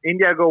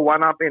India go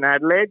 1-up in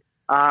Adelaide.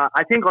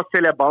 I think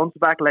Australia bounce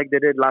back like they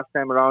did last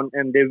time around,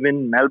 and they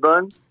win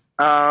Melbourne.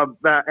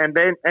 And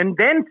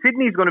then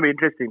Sydney is going to be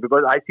interesting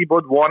because I see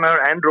both Warner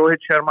and Rohit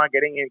Sharma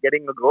getting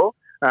a go.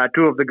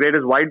 Two of the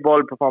greatest white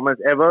ball performers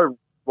ever.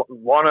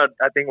 Warner,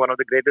 I think, one of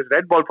the greatest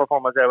red ball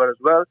performers ever as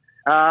well.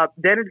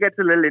 Then it gets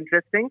a little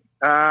interesting.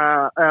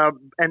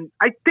 And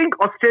I think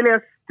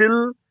Australia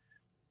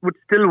would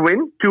still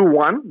win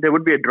 2-1. There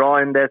would be a draw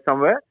in there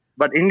somewhere.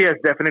 But India is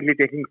definitely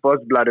taking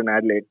first blood in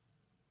Adelaide.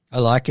 I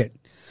like it.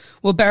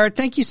 Well, Barrett,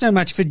 thank you so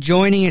much for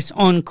joining us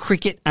on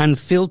Cricket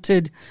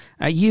Unfiltered.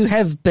 You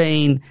have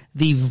been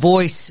the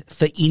voice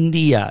for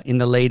India in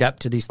the lead up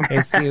to this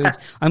Test series.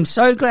 I'm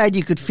so glad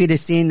you could fit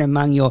us in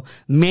among your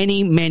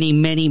many, many,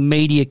 many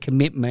media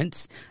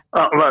commitments.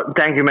 Well,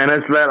 thank you,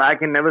 Menace. Well, I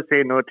can never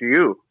say no to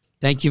you.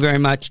 Thank you very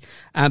much.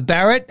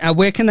 Barrett,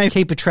 where can they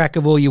keep a track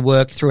of all your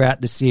work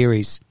throughout the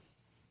series?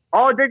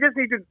 Oh, they just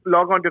need to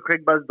log on to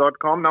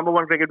crickbuzz.com, number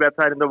one cricket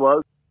website in the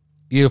world.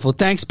 Beautiful.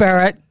 Thanks,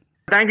 Barrett.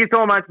 Thank you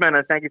so much,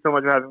 Menace. Thank you so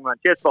much for having me on.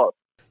 Cheers, Paul.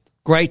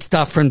 Great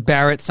stuff from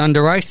Barrett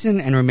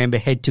Sundaresan. And remember,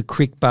 head to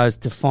CrickBuzz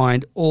to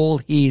find all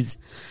his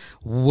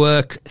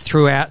work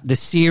throughout the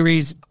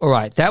series. All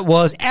right, that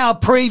was our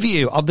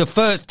preview of the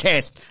first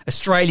Test.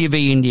 Australia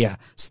v India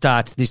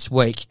starts this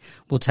week.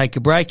 We'll take a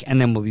break and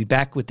then we'll be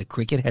back with the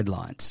cricket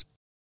headlines.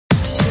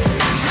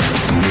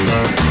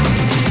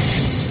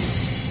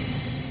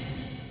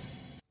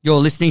 You're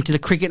listening to the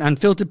Cricket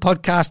Unfiltered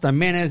podcast. I'm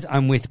Menez.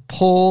 I'm with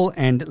Paul,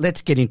 and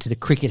let's get into the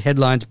cricket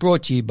headlines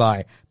brought to you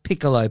by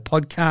Piccolo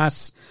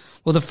Podcasts.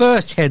 Well, the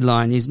first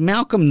headline is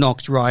Malcolm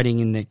Knox writing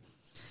in the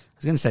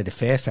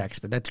Fairfax,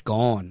 but that's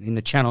gone, in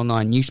the Channel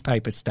 9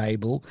 newspaper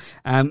stable,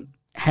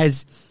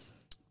 has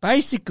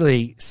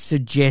basically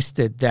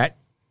suggested that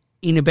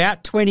in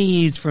about 20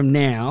 years from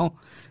now,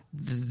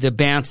 the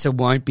bouncer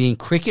won't be in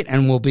cricket,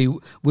 and we'll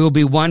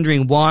be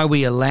wondering why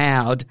we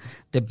allowed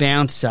the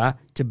bouncer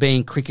to be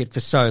in cricket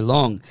for so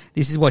long.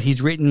 This is what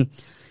he's written.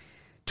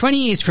 20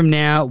 years from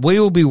now, we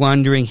will be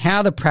wondering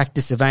how the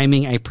practice of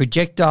aiming a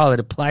projectile at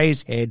a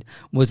player's head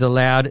was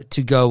allowed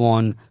to go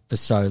on for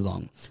so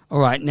long. All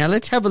right, now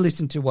let's have a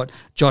listen to what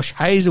Josh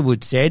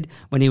Hazlewood said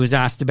when he was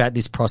asked about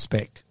this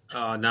prospect.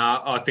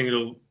 No, I think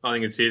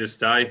it's here to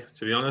stay,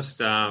 to be honest.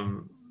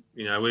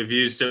 We've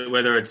used it,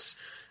 whether it's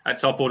at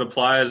top order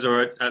players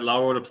or at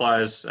lower order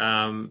players.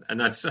 And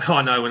that's,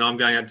 I know when I'm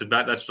going out to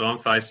bat, that's what I'm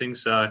facing.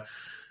 So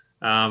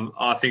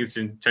I think it's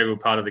an integral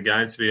part of the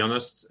game, to be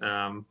honest.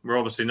 We're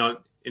obviously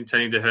not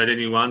intending to hurt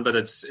anyone, but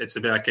it's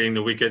about getting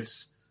the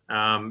wickets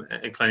and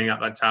cleaning up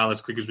that tail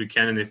as quick as we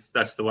can. And if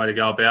that's the way to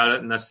go about it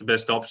and that's the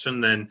best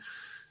option, then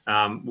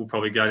we'll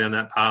probably go down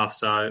that path.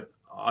 So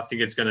I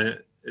think it's going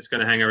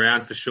to hang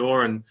around for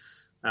sure. And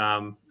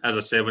as I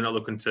said, we're not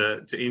looking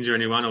to injure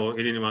anyone or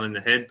hit anyone in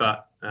the head,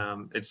 but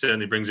it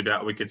certainly brings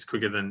about wickets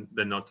quicker than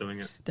not doing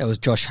it. That was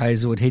Josh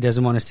Hazlewood. He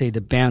doesn't want to see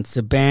the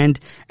bouncer banned.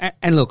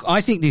 And look,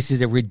 I think this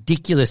is a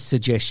ridiculous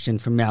suggestion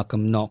from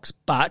Malcolm Knox,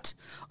 but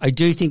I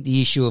do think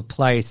the issue of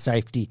player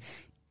safety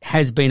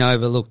has been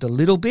overlooked a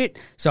little bit.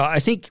 So I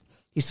think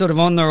he's sort of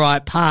on the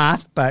right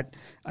path, but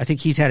I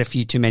think he's had a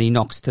few too many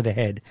knocks to the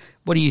head.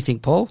 What do you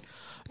think, Paul?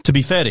 To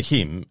be fair to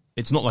him,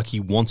 it's not like he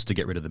wants to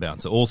get rid of the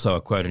bouncer. Also,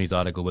 a quote in his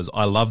article was,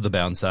 "I love the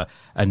bouncer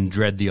and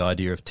dread the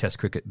idea of Test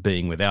cricket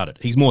being without it."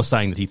 He's more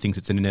saying that he thinks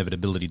it's an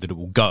inevitability that it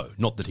will go,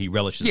 not that he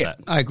relishes that.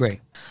 I agree.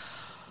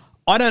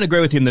 I don't agree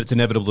with him that it's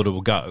inevitable that it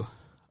will go,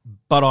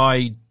 but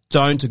I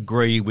don't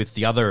agree with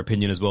the other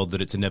opinion as well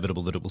that it's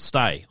inevitable that it will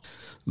stay.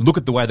 Look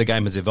at the way the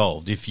game has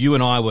evolved. If you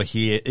and I were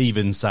here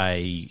even,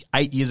 say,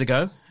 8 years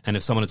ago, and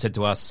if someone had said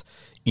to us,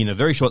 in a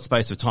very short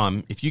space of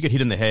time, if you get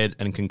hit in the head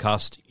and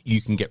concussed,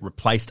 you can get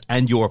replaced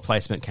and your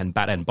replacement can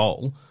bat and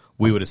bowl,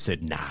 we would have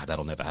said, nah,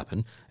 that'll never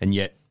happen. And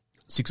yet,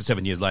 6 or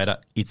 7 years later,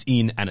 it's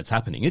in and it's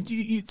happening.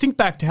 You think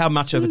back to how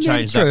much of a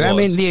change that was. I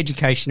mean, the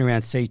education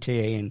around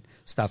CTE and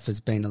stuff has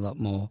been a lot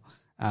more...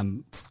 a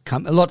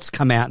lot's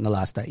come out in the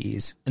last 8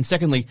 years. And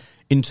secondly,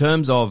 in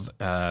terms of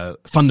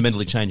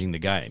fundamentally changing the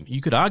game,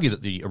 you could argue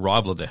that the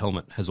arrival of the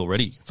helmet has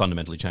already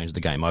fundamentally changed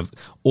the game. I've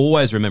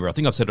always remember, I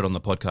think I've said it on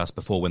the podcast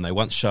before, when they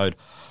once showed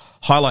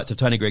highlights of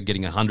Tony Greig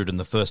getting 100 in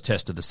the first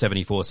test of the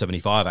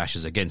 74-75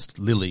 Ashes against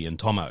Lillee and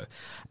Tomo.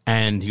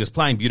 And he was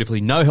playing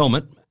beautifully, no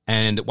helmet.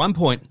 And at one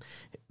point,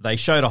 they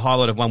showed a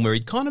highlight of one where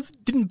he kind of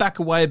didn't back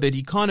away, but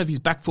his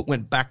back foot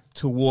went back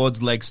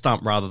towards leg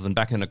stump rather than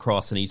backing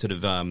across, and he sort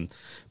of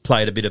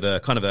played a bit of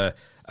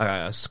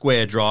a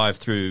square drive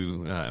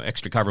through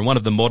extra cover. And one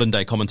of the modern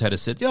day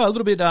commentators said, "Yeah, a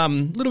little bit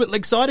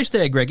leg sideish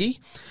there, Greggy."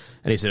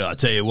 And he said, "I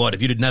tell you what,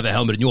 if you didn't have a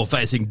helmet and you're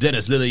facing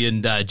Dennis Lillee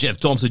and Jeff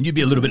Thompson, you'd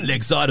be a little bit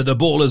leg side of the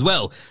ball as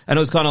well." And it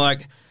was kind of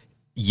like,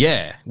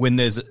 yeah,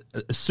 as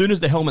soon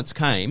as the helmets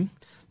came,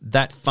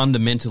 that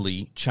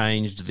fundamentally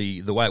changed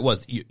the way it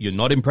was. You're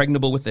not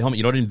impregnable with the helmet,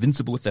 you're not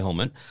invincible with the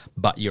helmet,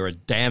 but you're a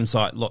damn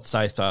sight lot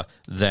safer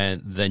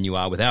than you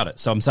are without it.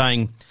 So I'm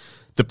saying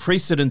the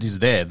precedent is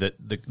there that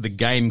the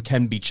game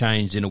can be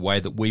changed in a way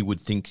that we would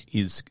think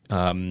is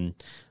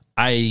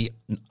A,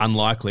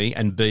 unlikely,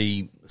 and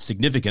B,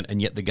 significant,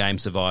 and yet the game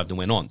survived and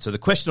went on. So the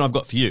question I've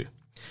got for you,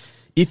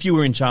 if you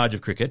were in charge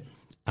of cricket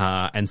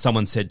and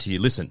someone said to you,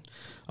 listen,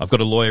 I've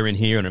got a lawyer in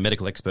here and a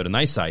medical expert, and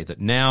they say that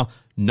now,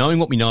 knowing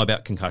what we know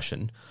about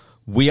concussion,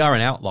 we are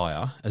an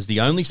outlier as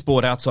the only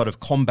sport outside of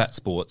combat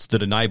sports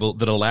that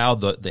allow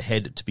the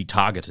head to be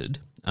targeted.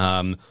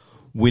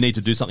 We need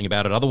to do something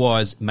about it.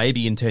 Otherwise,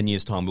 maybe in 10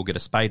 years' time, we'll get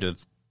a spate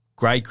of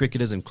grade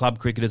cricketers and club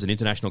cricketers and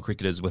international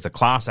cricketers with a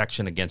class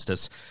action against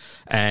us,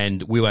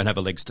 and we won't have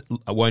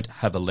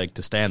a leg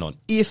to stand on.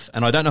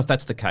 And I don't know if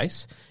that's the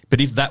case,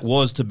 but if that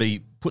was to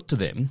be put to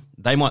them,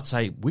 they might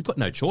say, we've got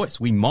no choice.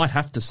 We might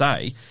have to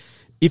say,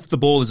 if the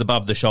ball is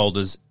above the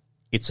shoulders,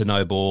 it's a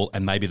no ball,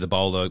 and maybe the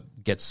bowler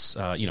gets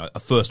a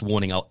first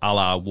warning a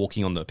la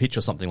walking on the pitch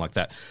or something like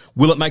that.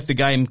 Will it make the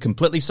game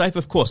completely safe?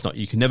 Of course not.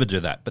 You can never do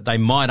that. But they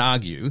might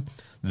argue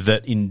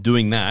that in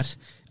doing that,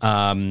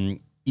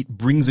 it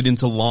brings it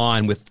into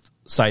line with,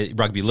 say,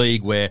 rugby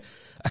league, where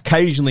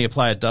occasionally a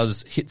player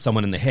does hit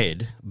someone in the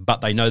head,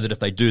 but they know that if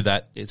they do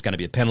that, it's going to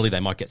be a penalty, they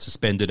might get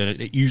suspended, and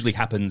it usually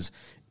happens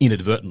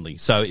inadvertently.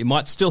 So it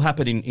might still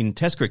happen in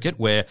Test cricket,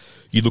 where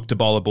you look to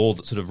bowl a ball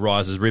that sort of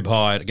rises rib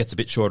high, it gets a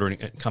bit shorter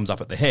and it comes up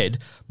at the head,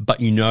 but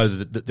you know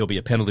that there'll be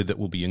a penalty that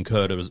will be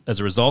incurred as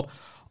a result.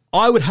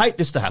 I would hate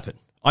this to happen.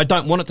 I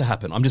don't want it to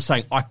happen. I'm just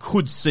saying I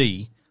could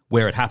see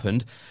where it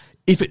happened.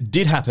 If it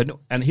did happen,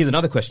 and here's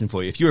another question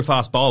for you. If you're a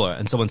fast bowler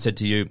and someone said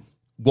to you,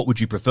 what would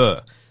you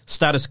prefer?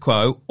 Status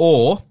quo,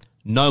 or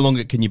no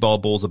longer can you bowl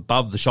balls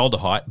above the shoulder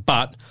height,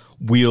 but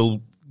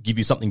we'll give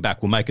you something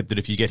back. We'll make it that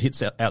if you get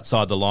hits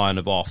outside the line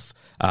of off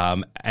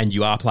and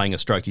you are playing a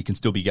stroke, you can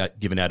still be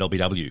given out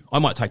LBW. I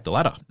might take the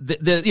latter.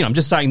 I'm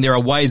just saying there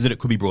are ways that it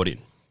could be brought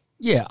in.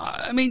 Yeah,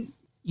 I mean,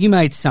 you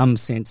made some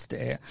sense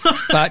there,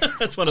 but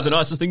that's one of the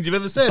nicest things you've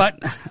ever said.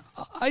 But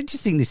I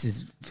just think this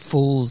is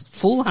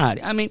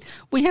foolhardy. I mean,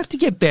 we have to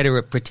get better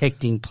at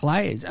protecting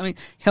players. I mean,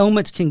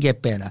 helmets can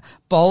get better.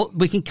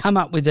 We can come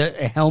up with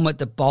a helmet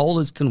that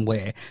bowlers can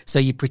wear, so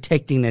you're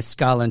protecting their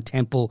skull and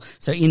temple,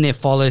 so in their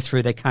follow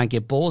through they can't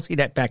get balls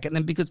hit back at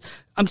them. Because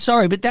I'm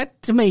sorry, but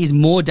that to me is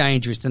more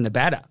dangerous than the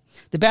batter.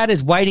 The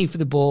batter's waiting for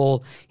the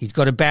ball. He's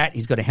got a bat.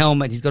 He's got a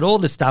helmet. He's got all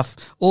the stuff,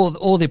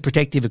 all the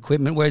protective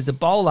equipment. Whereas the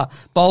bowler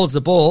bowls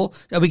the ball.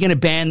 Are we going to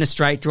ban the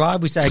straight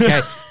drive? We say,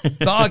 okay,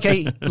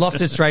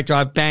 lofted straight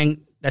drive,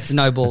 bang. That's a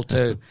no ball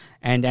too.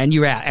 And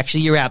you're out.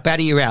 Actually, you're out.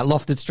 Batter, you're out.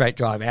 Lofted straight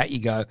drive, out you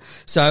go.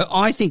 So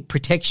I think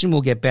protection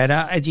will get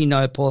better. As you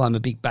know, Paul, I'm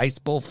a big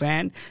baseball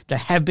fan. They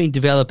have been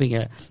developing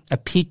a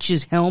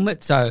pitcher's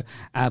helmet. So,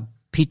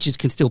 pitchers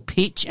can still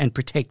pitch and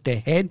protect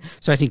their head.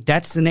 So I think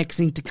that's the next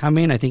thing to come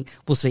in. I think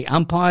we'll see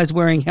umpires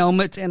wearing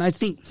helmets, and I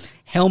think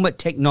helmet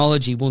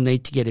technology will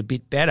need to get a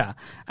bit better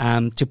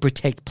to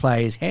protect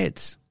players'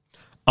 heads.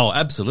 Oh,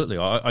 absolutely.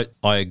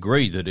 I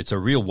agree that it's a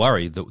real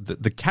worry.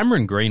 The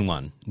Cameron Green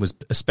one was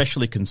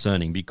especially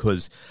concerning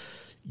because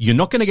you're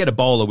not going to get a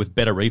bowler with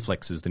better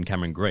reflexes than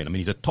Cameron Green. I mean,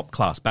 he's a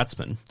top-class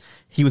batsman.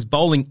 He was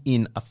bowling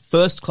in a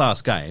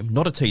first-class game,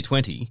 not a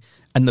T20,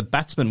 and the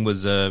batsman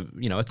was a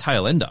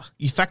tail ender.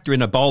 You factor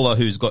in a bowler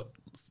who's got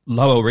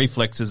lower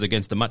reflexes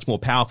against a much more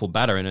powerful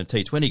batter in a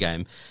T20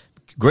 game.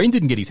 Green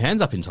didn't get his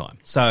hands up in time.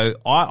 So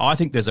I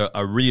think there's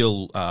a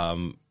real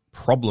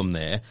problem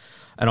there,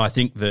 and I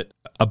think that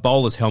a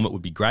bowler's helmet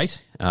would be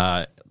great.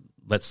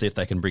 Let's see if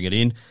they can bring it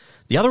in.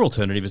 The other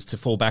alternative is to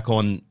fall back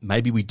on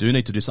maybe we do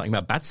need to do something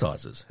about bat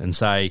sizes and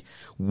say,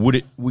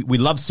 we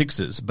love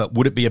sixes, but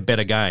would it be a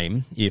better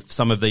game if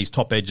some of these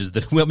top edges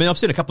I've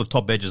seen a couple of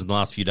top edges in the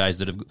last few days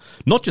that have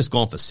not just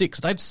gone for six,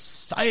 they've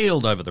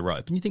sailed over the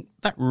rope. And you think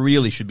that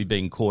really should be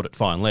being caught at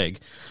fine leg.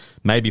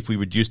 Maybe if we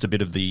reduced a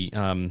bit of the...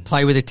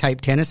 Play with a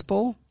taped tennis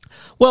ball?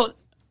 Well,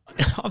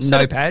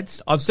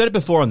 pads? I've said it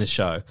before on this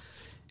show.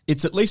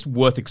 It's at least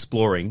worth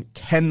exploring.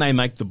 Can they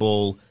make the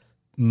ball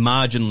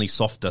marginally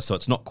softer so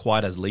it's not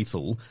quite as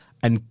lethal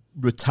and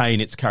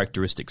retain its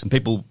characteristics? And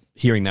people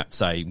hearing that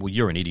say, well,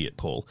 you're an idiot,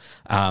 Paul.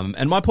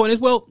 And my point is,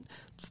 well,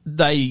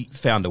 they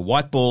found a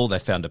white ball, they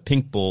found a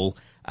pink ball.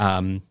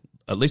 At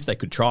least they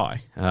could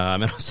try.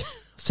 And I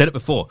said it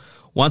before.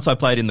 Once I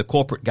played in the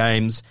corporate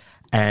games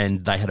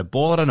and they had a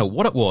ball, I don't know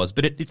what it was,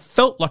 but it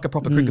felt like a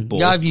proper cricket ball.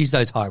 Yeah, I've used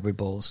those hybrid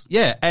balls.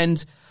 Yeah,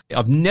 and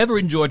I've never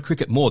enjoyed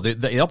cricket more.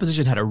 The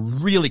opposition had a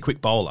really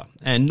quick bowler.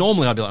 And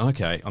normally I'd be like,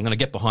 okay, I'm going to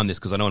get behind this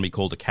because I don't want to be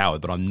called a coward,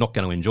 but I'm not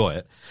going to enjoy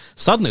it.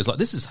 Suddenly it's like,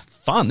 this is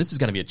fun. This is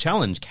going to be a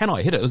challenge. Can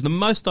I hit it? It was the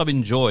most I've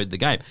enjoyed the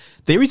game.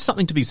 There is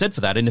something to be said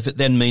for that. And if it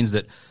then means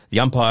that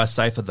the umpire is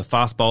safer, the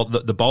fast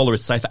bowler, the bowler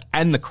is safer,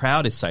 and the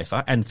crowd is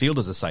safer, and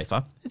fielders are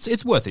safer,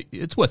 it's worth it.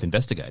 It's worth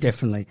investigating.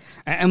 Definitely.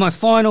 And my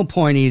final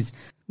point is,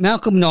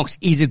 Malcolm Knox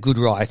is a good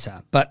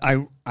writer, but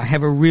I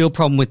have a real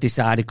problem with this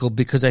article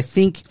because I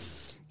think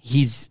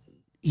he's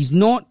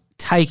not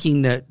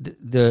taking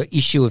the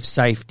issue of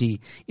safety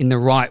in the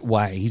right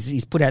way.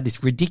 He's put out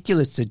this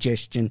ridiculous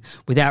suggestion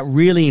without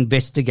really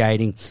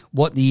investigating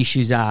what the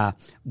issues are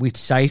with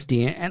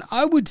safety. And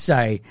I would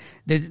say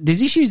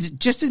there's issues,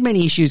 just as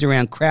many issues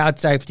around crowd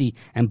safety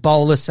and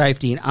bowler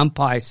safety and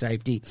umpire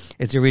safety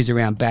as there is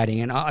around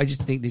batting. And I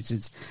just think this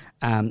is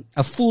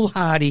a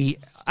foolhardy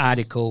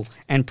article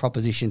and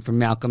proposition from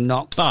Malcolm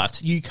Knox.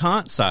 But you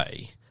can't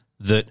say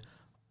that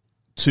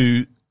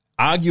to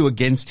argue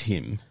against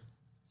him,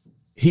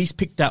 he's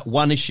picked out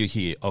one issue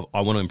here of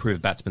I want to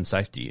improve batsman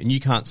safety, and you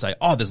can't say,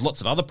 oh, there's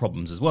lots of other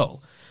problems as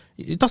well.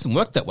 It doesn't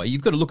work that way.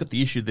 You've got to look at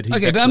the issue that he's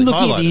okay, but I'm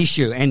looking at the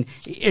issue, and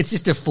it's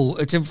just a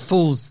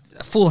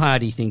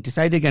foolhardy thing to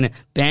say they're going to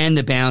ban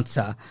the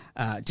bouncer.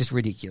 Just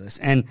ridiculous.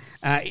 And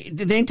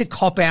then to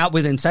cop out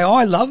with it and say, oh,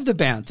 I love the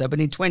bouncer, but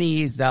in 20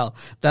 years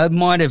they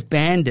might have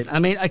banned it. I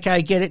mean, okay,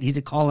 I get it. He's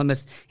a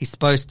columnist. He's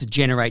supposed to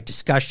generate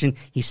discussion.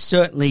 He's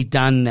certainly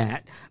done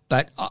that.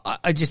 But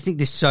I just think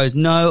this shows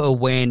no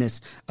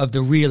awareness of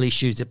the real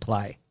issues at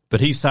play. But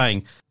he's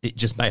saying it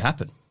just may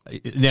happen.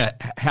 Now,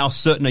 how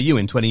certain are you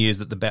in 20 years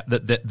that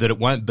it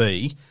won't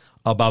be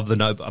above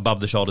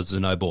the shoulders of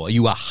no ball? Are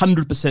you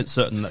 100%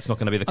 certain that's not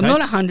going to be the case? I'm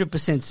not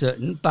 100%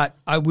 certain, but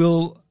I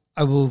will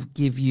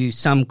give you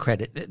some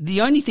credit.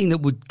 The only thing that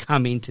would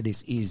come into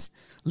this is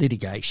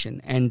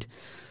litigation, and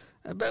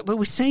but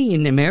we're seeing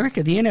in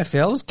America the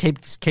NFL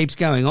keeps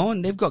going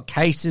on. They've got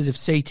cases of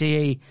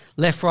CTE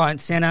left, right,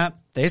 and centre.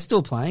 They're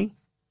still playing.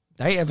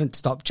 They haven't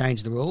stopped,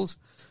 changed the rules.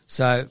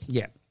 So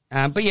yeah.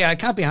 But yeah, I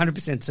can't be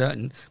 100%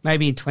 certain.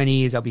 Maybe in 20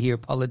 years I'll be here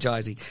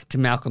apologising to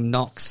Malcolm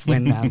Knox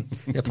when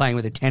they're playing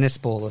with a tennis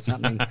ball or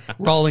something,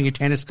 rolling a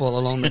tennis ball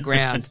along the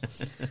ground.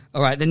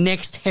 All right, the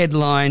next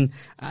headline.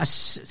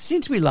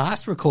 Since we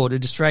last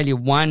recorded, Australia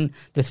won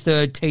the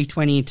third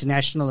T20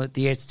 International at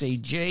the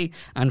SCG.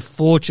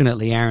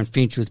 Unfortunately, Aaron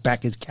Finch was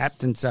back as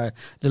captain, so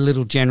the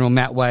little general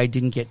Matt Wade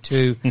didn't get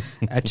two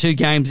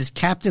games as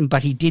captain,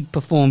 but he did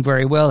perform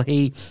very well.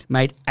 He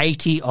made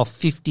 80 of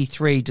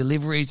 53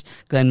 deliveries.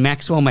 Glenn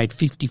Maxwell made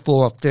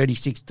 54 of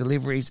 36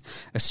 deliveries.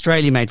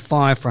 Australia made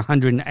 5 for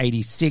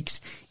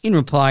 186. In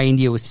reply,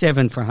 India was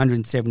 7 for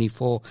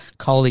 174.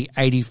 Kohli,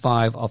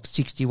 85 of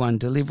 61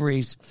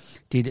 deliveries.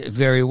 Did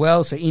very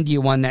well. So India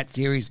won that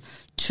series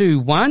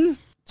 2-1.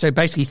 So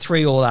basically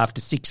 3-3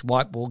 after 6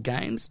 white ball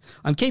games.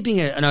 I'm keeping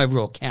an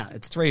overall count.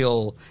 It's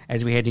 3-3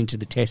 as we head into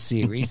the Test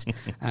series.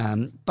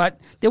 But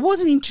there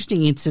was an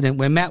interesting incident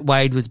where Matt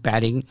Wade was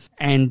batting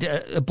and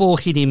a ball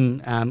hit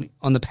him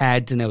on the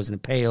pads and there was an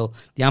appeal.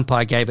 The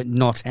umpire gave it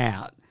not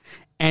out.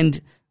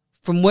 And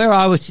from where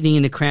I was sitting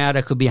in the crowd,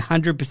 I could be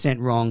 100%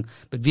 wrong,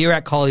 but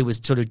Virat Kohli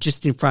was sort of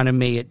just in front of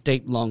me at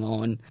deep long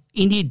on.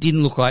 India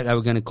didn't look like they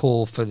were going to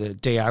call for the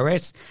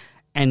DRS.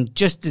 And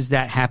just as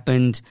that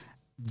happened,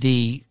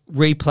 the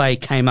replay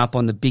came up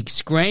on the big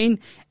screen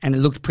and it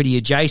looked pretty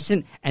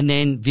adjacent. And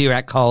then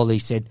Virat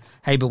Kohli said,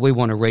 hey, but we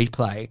want a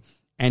replay.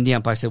 And the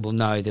umpire said, well,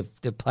 no,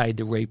 they've played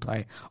the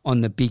replay on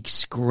the big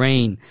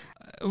screen.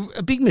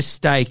 A big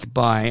mistake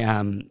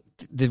by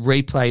the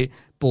replay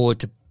board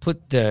to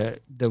put the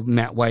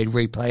Matt Wade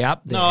replay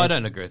up there. No, I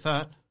don't agree with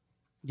that.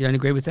 You don't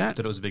agree with that?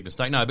 That it was a big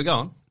mistake. No, but go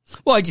on.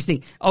 Well, I just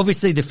think,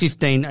 obviously the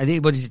 15, I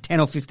think, what is it, 10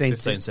 or 15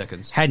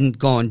 seconds hadn't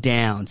gone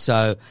down,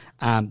 so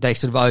they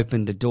sort of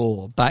opened the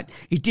door. But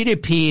it did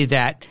appear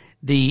that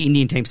the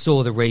Indian team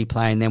saw the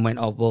replay and then went,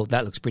 oh, well,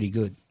 that looks pretty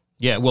good.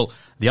 Yeah, well,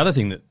 the other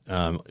thing that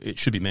it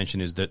should be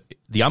mentioned is that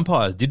the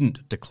umpires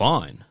didn't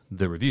decline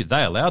the review.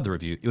 They allowed the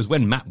review. It was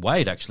when Matt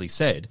Wade actually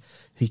said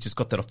he just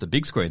got that off the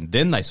big screen.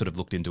 Then they sort of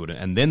looked into it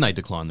and then they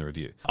declined the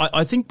review.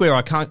 I think where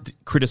I can't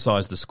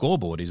criticise the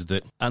scoreboard is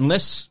that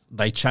unless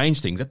they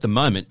change things, at the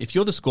moment, if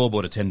you're the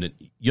scoreboard attendant,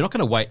 you're not going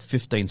to wait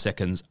 15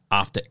 seconds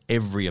after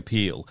every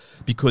appeal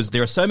because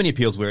there are so many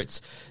appeals where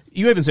it's,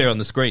 you even see it on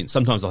the screen,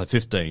 sometimes they'll have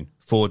 15,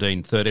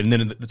 14, 13, and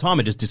then the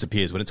timer just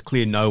disappears when it's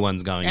clear no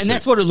one's going to. And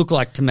that's what it looked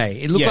like to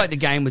me. It looked like the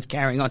game was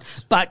carrying on.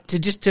 But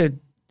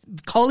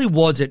Kohli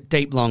was at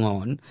deep long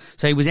on,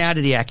 so he was out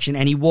of the action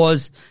and he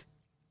was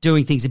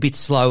doing things a bit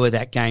slower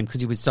that game because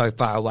he was so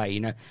far away.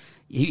 You know,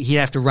 he'd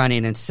have to run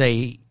in and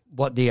see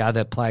what the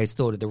other players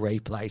thought of the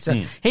replay. So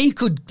he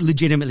could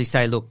legitimately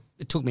say, look,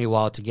 it took me a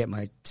while to get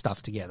my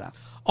stuff together.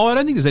 Oh, I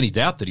don't think there's any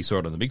doubt that he saw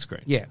it on the big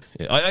screen. Yeah.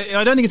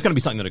 I don't think it's going to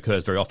be something that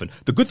occurs very often.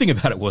 The good thing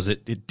about it was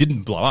it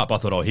didn't blow up. I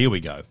thought, oh, here we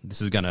go.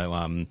 This is going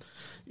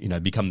to,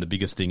 become the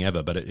biggest thing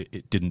ever, but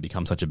it didn't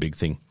become such a big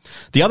thing.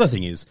 The other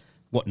thing is,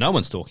 what no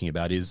one's talking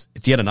about is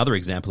it's yet another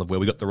example of where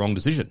we got the wrong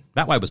decision.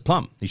 Matt Wade was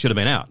plumb. He should have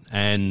been out.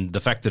 And the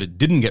fact that it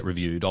didn't get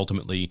reviewed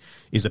ultimately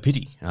is a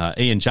pity.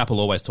 Ian Chappell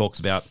always talks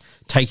about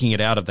taking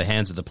it out of the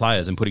hands of the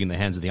players and putting it in the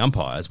hands of the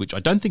umpires, which I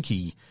don't think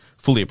he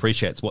fully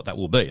appreciates what that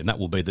will be. And that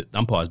will be that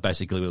umpires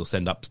basically will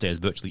send upstairs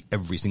virtually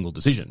every single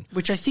decision.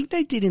 Which I think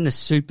they did in the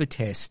Super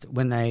Test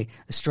when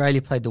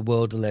Australia played the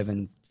World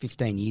 11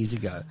 15 years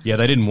ago. Yeah,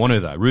 they didn't want to,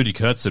 though. Rudy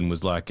Kurtzen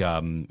was like,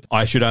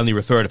 I should only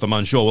refer it if I'm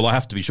unsure. Well, I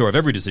have to be sure of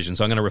every decision,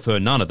 so I'm going to refer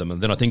none of them.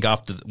 And then I think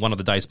after one of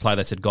the day's play,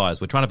 they said,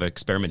 guys, we're trying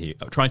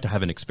to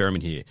have an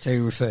experiment here. So he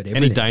referred everything.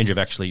 Any danger of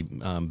actually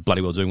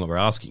bloody well doing what we're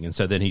asking. And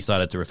so then he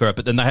started to refer it.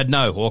 But then they had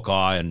no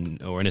Hawkeye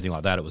or anything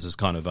like that. It was just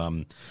kind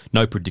of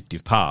no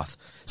predictive path.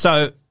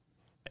 So...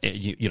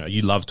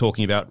 You love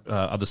talking about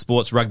other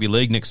sports. Rugby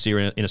league next year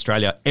in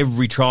Australia,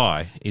 every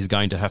try is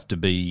going to have to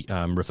be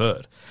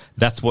referred.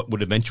 That's what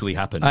would eventually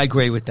happen. I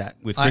agree with that.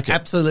 With cricket. I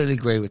absolutely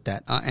agree with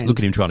that. And look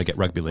at him trying to get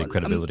rugby league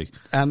credibility.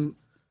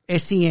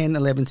 SEN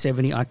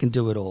 1170, I can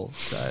do it all.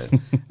 So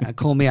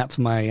call me up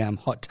for my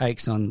hot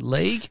takes on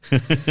league.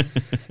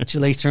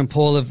 Jaleesa and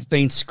Paul have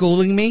been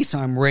schooling me, so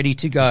I'm ready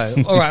to go.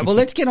 All right, well,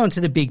 let's get on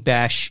to the Big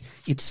Bash.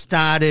 It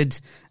started,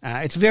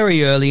 it's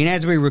very early, and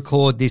as we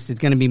record this, there's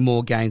going to be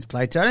more games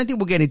played. So I don't think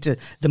we'll get into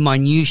the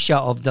minutiae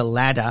of the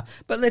ladder,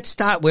 but let's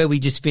start where we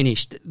just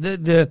finished.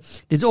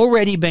 There's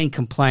already been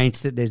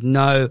complaints that there's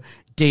no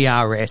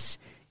DRS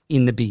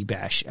in the Big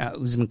Bash.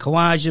 Usman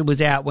Khawaja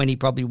was out when he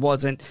probably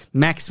wasn't.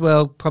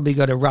 Maxwell probably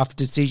got a rough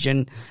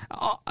decision.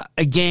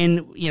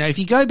 Again, if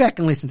you go back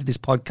and listen to this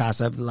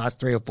podcast over the last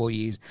 3 or 4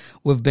 years,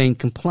 we've been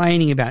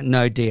complaining about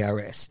no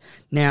DRS.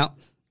 Now,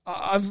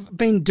 I've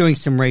been doing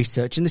some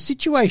research, and the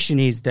situation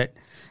is that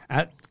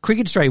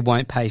Cricket Australia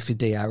won't pay for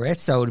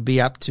DRS, so it'll be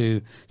up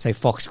to, say,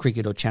 Fox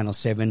Cricket or Channel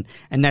 7,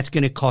 and that's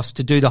going to cost,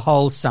 to do the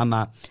whole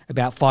summer,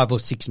 about $5 or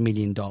 $6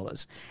 million.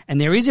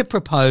 And there is a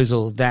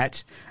proposal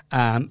that,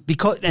 and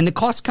the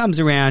cost comes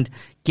around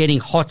getting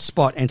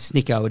hotspot and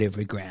snicko at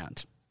every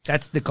ground.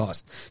 That's the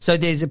cost. So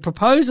there's a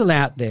proposal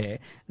out there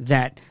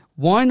that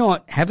why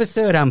not have a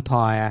third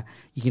umpire?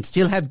 You can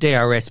still have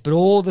DRS, but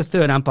all the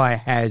third umpire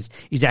has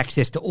is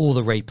access to all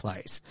the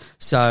replays.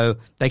 So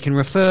they can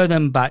refer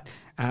them, but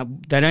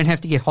they don't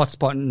have to get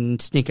hotspot and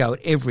snicko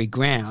at every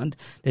ground.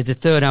 There's a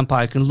third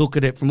umpire who can look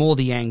at it from all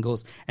the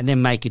angles and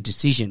then make a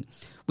decision.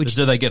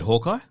 Do they get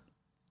Hawkeye?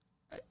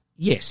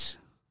 Yes.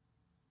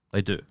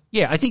 They do.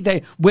 Yeah, I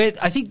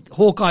think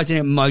Hawkeye's in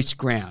at most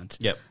grounds.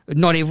 Yep.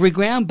 Not every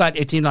ground, but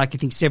it's in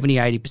 70,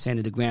 80%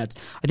 of the grounds.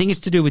 I think it's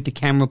to do with the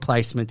camera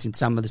placements in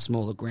some of the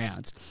smaller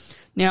grounds.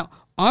 Now,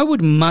 I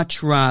would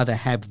much rather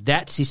have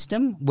that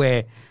system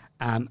where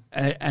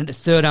a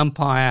third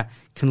umpire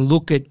can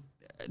look at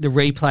the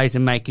replays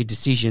and make a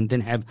decision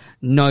than have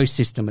no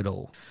system at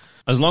all.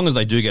 As long as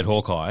they do get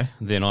Hawkeye,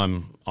 then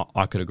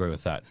I could agree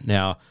with that.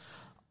 Now,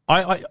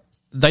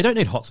 they don't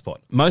need hotspot.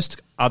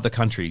 Most other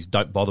countries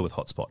don't bother with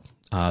hotspot.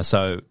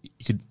 So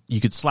you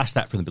could slash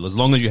that from the bill. As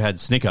long as you had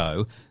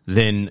snicko,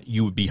 then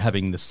you would be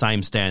having the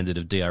same standard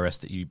of DRS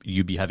that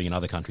you'd be having in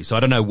other countries. So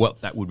I don't know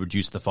what that would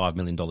reduce the $5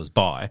 million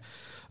by,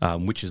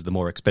 which is the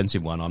more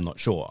expensive one, I'm not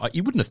sure.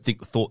 You wouldn't have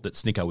thought that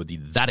snicko would be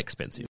that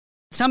expensive.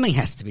 Something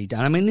has to be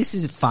done. I mean, this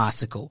is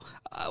farcical.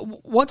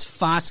 What's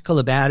farcical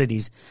about it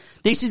is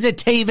this is a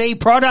TV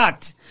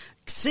product.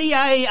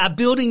 CA are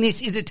building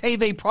this as a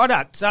TV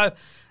product. So,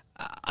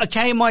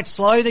 okay, it might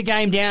slow the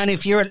game down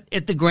if you're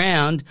at the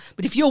ground,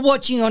 but if you're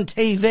watching on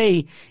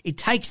TV, it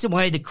takes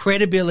away the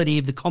credibility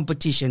of the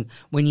competition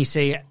when you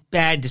see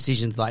bad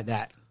decisions like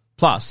that.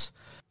 Plus,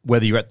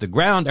 whether you're at the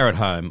ground or at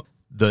home,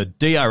 the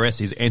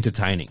DRS is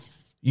entertaining.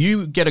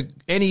 You get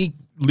any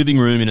living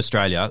room in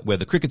Australia where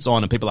the cricket's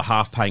on and people are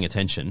half paying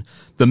attention,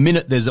 the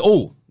minute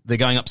they're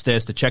going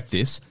upstairs to check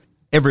this,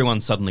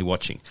 everyone's suddenly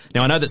watching.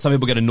 Now, I know that some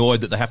people get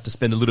annoyed that they have to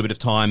spend a little bit of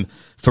time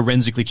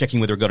forensically checking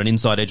whether it got an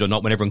inside edge or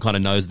not when everyone kind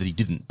of knows that he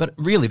didn't. But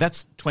really,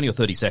 that's 20 or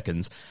 30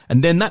 seconds.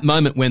 And then that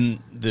moment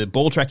when the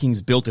ball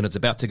tracking's built and it's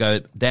about to go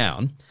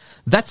down,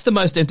 that's the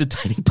most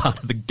entertaining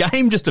part of the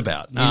game, just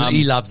about.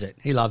 He loves it.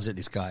 He loves it,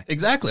 this guy.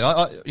 Exactly.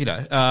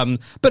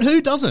 But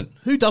who doesn't?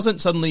 Who doesn't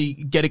suddenly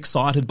get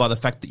excited by the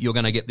fact that you're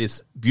going to get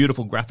this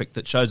beautiful graphic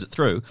that shows it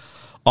through?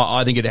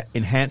 I think it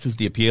enhances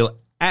the appeal.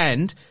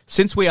 And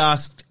since we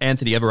asked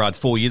Anthony Everard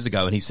 4 years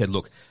ago, and he said,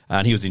 look,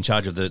 and he was in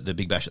charge of the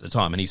Big Bash at the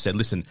time, and he said,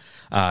 listen,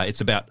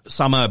 it's about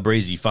summer,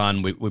 breezy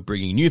fun. We're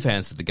bringing new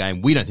fans to the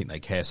game. We don't think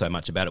they care so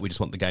much about it. We just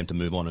want the game to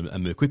move on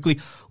and move quickly,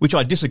 which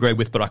I disagree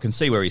with, but I can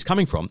see where he's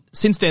coming from.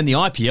 Since then, the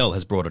IPL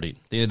has brought it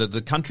in.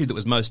 The country that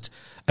was most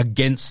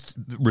against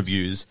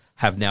reviews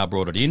have now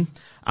brought it in.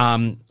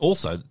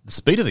 Also, the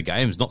speed of the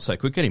game is not so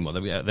quick anymore.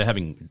 They're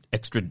having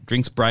extra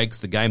drinks breaks.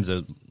 The games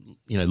are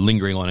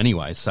lingering on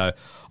anyway. So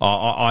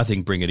I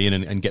think bring it in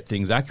and get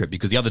things accurate,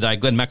 because the other day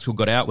Glenn Maxwell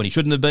got out when he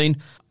shouldn't have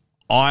been.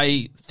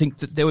 I think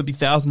that there would be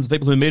thousands of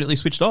people who immediately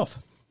switched off.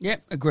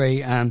 Yep,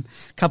 agree.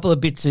 Couple of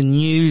bits of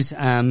news.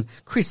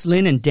 Chris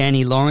Lynn and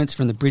Danny Lawrence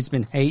from the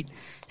Brisbane Heat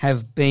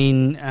have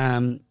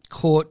been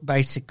caught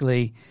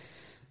basically.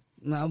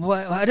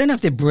 I don't know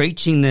if they're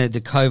breaching the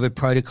COVID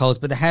protocols,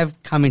 but they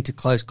have come into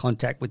close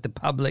contact with the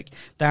public.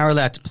 They are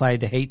allowed to play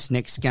the Heat's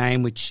next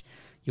game, which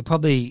you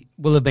probably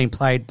will have been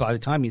played by the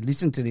time you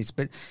listen to this.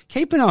 But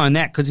keep an eye on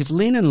that, because if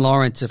Lynn and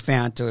Lawrence are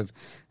found to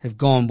have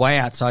gone way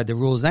outside the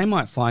rules, they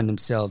might find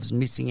themselves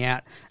missing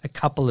out a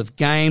couple of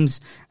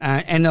games.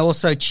 And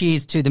also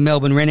cheers to the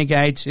Melbourne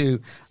Renegades, who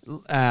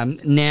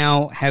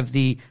now have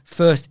the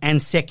first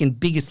and second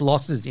biggest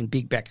losses in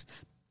Big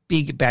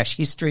Big Bash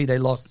history. They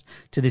lost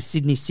to the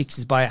Sydney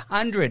Sixers by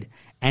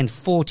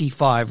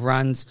 145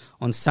 runs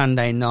on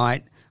Sunday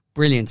night.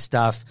 Brilliant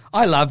stuff.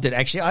 I loved it,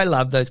 actually. I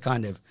love those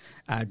kind of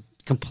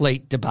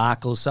complete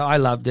debacles, so I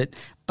loved it.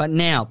 But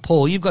now,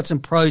 Paul, you've got some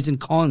pros and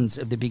cons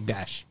of the Big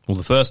Bash. Well,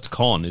 the first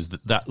con is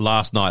that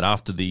last night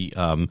after the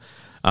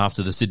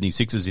Sydney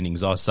Sixers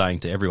innings, I was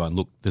saying to everyone,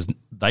 look,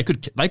 they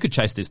could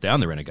chase this down,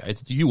 the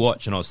Renegades. You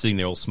watch, and I was sitting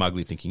there all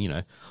smugly thinking,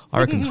 I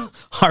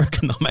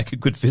reckon they'll make a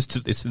good fist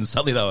of this, and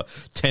suddenly they were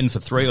 10 for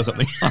 3 or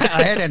something.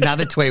 I had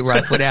another tweet where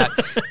I put out,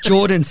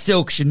 Jordan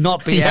Silk should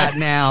not be out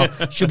now,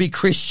 should be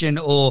Christian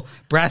or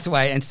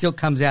Brathwaite, and Silk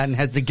comes out and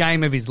has the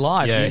game of his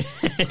life. Yeah. And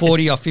it's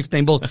 40 or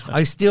 15 balls.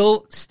 I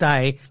still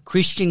stay,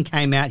 Christian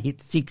came out,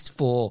 hit 6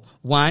 for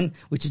 1,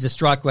 which is a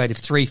strike rate of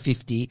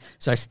 350,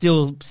 so I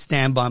still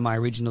stand by my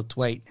original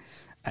tweet.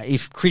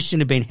 If Christian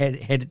had been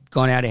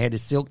gone out ahead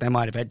of Silk, they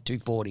might have had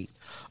 240.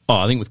 Oh,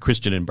 I think with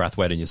Christian and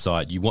Brathwaite on your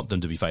side, you want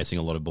them to be facing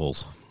a lot of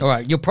balls. All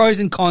right, your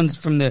pros and cons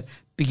from the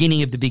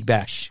beginning of the Big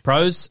Bash.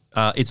 Pros,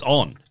 it's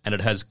on, and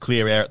it has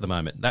clear air at the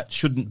moment. That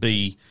shouldn't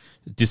be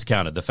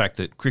discounted. The fact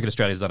that Cricket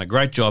Australia's done a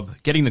great job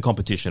getting the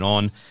competition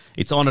on.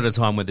 It's on at a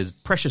time where there's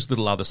precious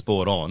little other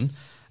sport on,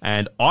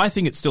 and I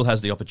think it still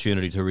has the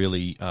opportunity to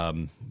really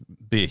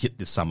be a hit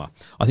this summer.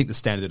 I think the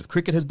standard of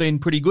cricket has been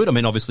pretty good. I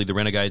mean, obviously the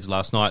Renegades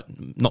last night,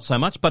 not so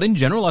much, but in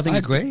general, I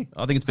agree.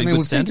 I think it's been good.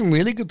 We've seen some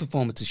really good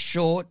performances.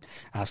 Short,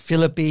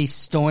 Philippi,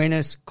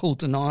 Stoinis,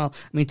 Coulter Nile.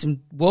 I mean,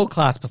 some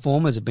world-class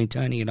performers have been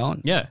turning it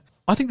on. Yeah.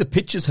 I think the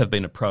pitches have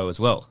been a pro as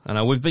well.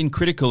 And we've been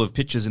critical of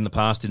pitches in the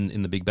past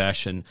in the Big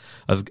Bash and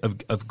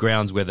of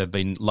grounds where they've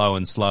been low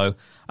and slow.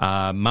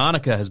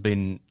 Manuka has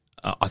been,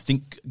 I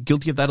think,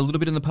 guilty of that a little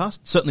bit in the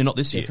past. Certainly not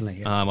this year.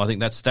 Definitely, yeah. I think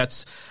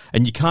that's,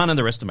 and you can't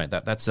underestimate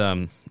that. That's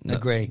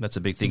agree. That's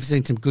a big thing. We've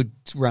seen some good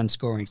run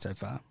scoring so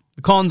far.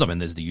 The cons, I mean,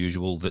 there's the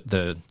usual.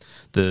 The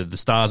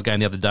Stars game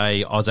the other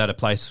day, I was at a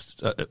place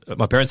at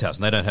my parents' house,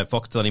 and they don't have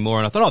Foxtel anymore.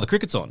 And I thought, the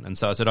cricket's on, and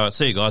so I said,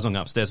 see you guys. I'm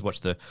going upstairs to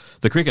watch the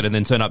cricket, and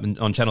then turn up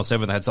on Channel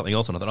 7. They had something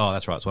else, and I thought,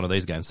 that's right, it's one of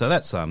these games. So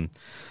that's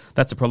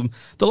a problem.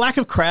 The lack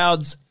of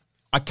crowds,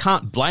 I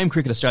can't blame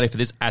Cricket Australia for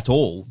this at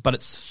all, but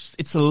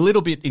it's a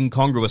little bit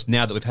incongruous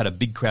now that we've had a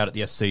big crowd at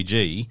the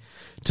SCG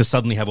to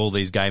suddenly have all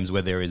these games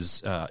where there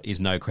is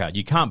no crowd.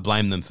 You can't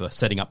blame them for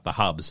setting up the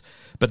hubs,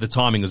 but the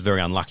timing was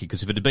very unlucky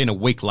because if it had been a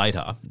week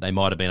later, they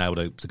might have been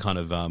able to kind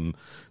of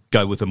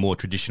go with a more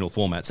traditional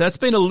format. So it's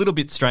been a little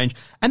bit strange.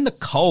 And the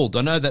cold,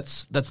 I know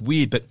that's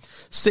weird, but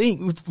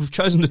we've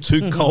chosen the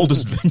two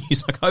coldest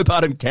venues, like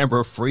Hobart and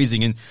Canberra, are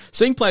freezing, and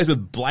seeing players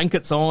with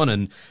blankets on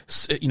and,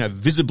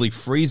 visibly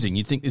freezing,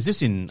 you'd think, is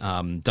this in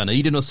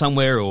Dunedin or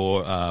somewhere,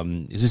 or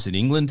is this in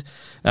England?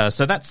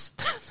 So that's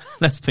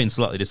been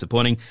slightly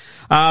disappointing.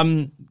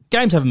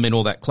 Games haven't been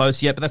all that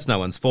close yet, but that's no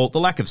one's fault. The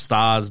lack of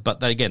stars,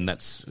 but again,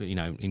 that's,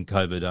 in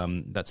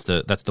COVID,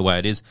 that's the way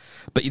it is.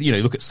 But,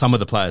 you look at some of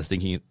the players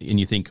and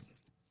you think,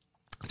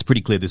 it's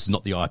pretty clear this is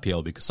not the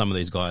IPL because some of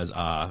these guys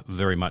are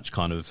very much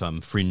kind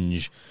of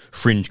fringe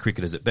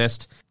cricketers at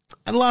best.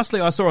 And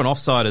lastly, I saw on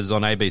Offsiders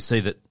on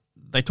ABC that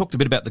they talked a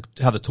bit about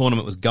how the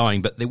tournament was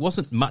going, but there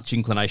wasn't much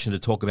inclination to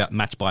talk about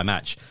match by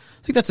match.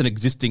 I think that's an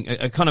existing,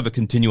 a kind of a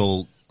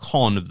continual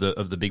con of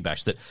the Big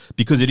Bash, that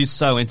because it is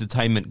so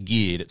entertainment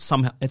geared, it's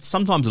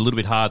sometimes a little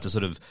bit hard to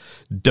sort of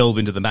delve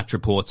into the match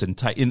reports and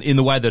take in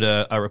the way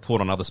that a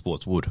report on other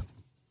sports would.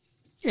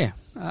 Yeah,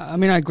 I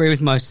agree with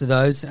most of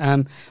those.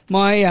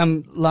 My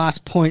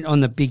last point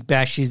on the Big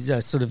Bash is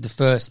sort of the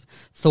first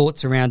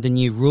thoughts around the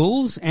new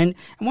rules. And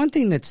one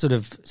thing that sort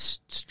of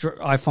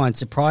I find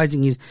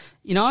surprising is,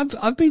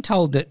 I've been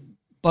told that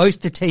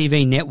both the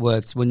TV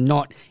networks were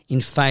not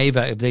in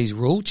favour of these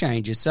rule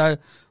changes. So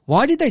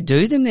why did they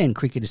do them then,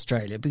 Cricket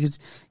Australia? Because,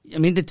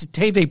 it's a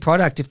TV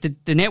product. If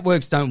the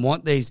networks don't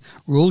want these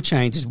rule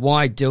changes,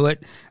 why do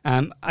it?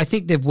 I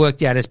think they've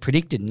worked out as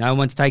predicted. No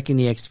one's taken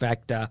the X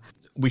factor.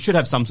 We should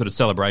have some sort of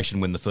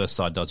celebration when the first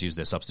side does use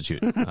their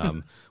substitute.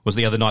 Was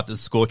the other night that the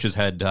Scorchers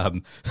had,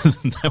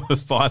 they were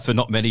 5 for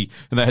not many,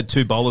 and they had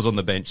 2 bowlers on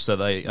the bench, so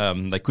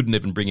they couldn't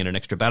even bring in an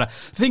extra batter.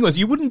 The thing was,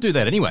 you wouldn't do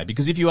that anyway,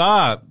 because if you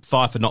are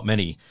 5 for not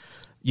many,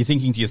 you're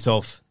thinking to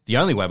yourself, the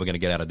only way we're going to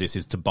get out of this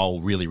is to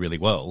bowl really, really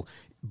well.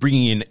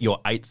 Bringing in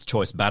your 8th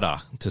choice batter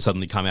to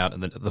suddenly come out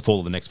and the fall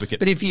of the next wicket.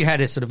 But if you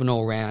had a sort of an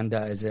all-rounder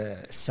as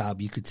a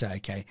sub, you could say,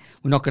 okay,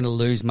 we're not going to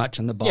lose much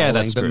on the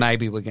bowling, but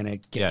maybe we're going to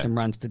get some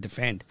runs to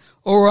defend.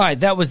 All right,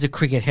 that was the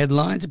cricket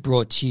headlines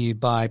brought to you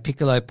by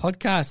Piccolo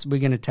Podcast. We're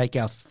going to take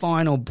our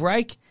final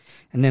break,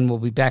 and then we'll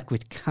be back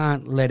with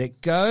Can't Let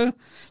It Go.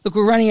 Look,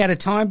 we're running out of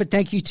time, but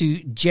thank you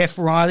to Jeff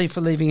Riley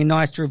for leaving a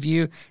nice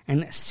review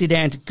and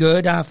Siddhant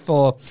Gurda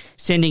for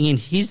sending in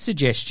his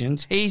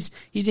suggestions. He's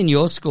in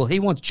your school. He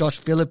wants Josh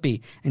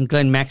Philippi and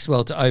Glenn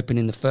Maxwell to open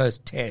in the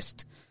first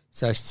test.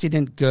 So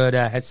Siddhant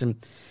Gurda has some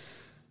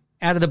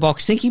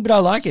out-of-the-box thinking, but I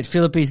like it.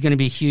 Philippi's going to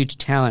be a huge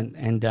talent,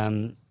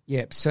 and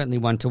Yep, certainly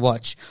one to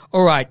watch.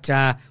 All right,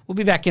 we'll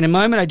be back in a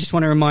moment. I just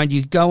want to remind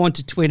you, go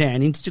onto Twitter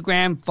and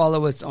Instagram,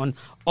 follow us on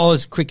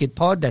Oz Cricket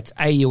Pod, that's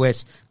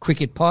AUS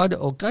Cricket Pod,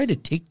 or go to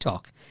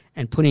TikTok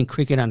and put in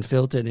Cricket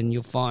Unfiltered and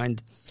you'll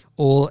find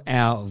all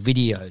our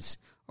videos.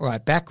 All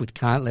right, back with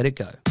Can't Let It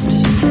Go.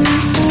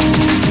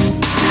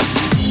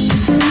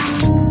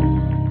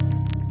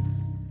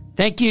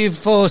 Thank you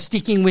for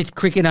sticking with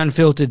Cricket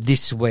Unfiltered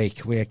this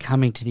week. We're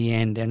coming to the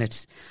end, and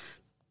it's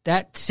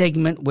that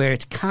segment where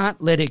it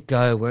can't let it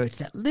go, where it's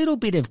that little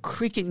bit of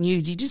cricket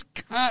news you just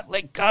can't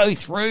let go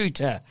through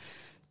to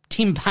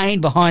Tim Payne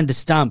behind the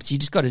stumps. You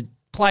just got to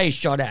play a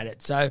shot at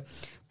it. So,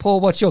 Paul,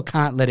 what's your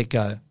can't let it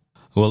go?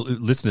 Well,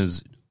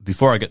 listeners,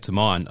 before I get to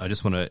mine, I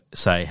just want to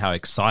say how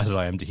excited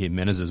I am to hear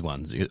Menez's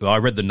one. I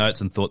read the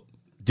notes and thought,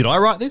 did I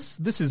write this?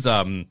 This is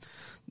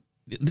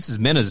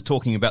Menez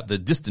talking about the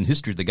distant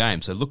history of the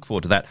game, so look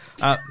forward to that.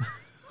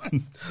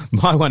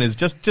 My one is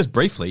just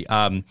briefly.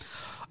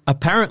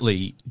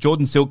 Apparently,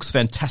 Jordan Silk's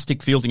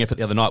fantastic fielding effort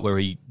the other night where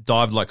he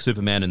dived like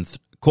Superman and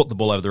caught the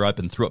ball over the rope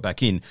and threw it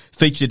back in,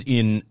 featured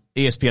in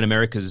ESPN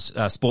America's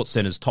Sports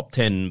Center's top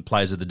 10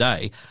 players of the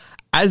day,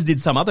 as did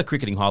some other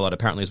cricketing highlight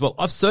apparently as well.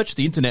 I've searched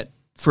the internet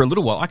for a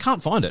little while. I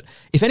can't find it.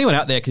 If anyone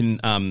out there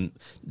can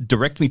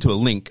direct me to a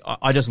link,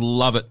 I just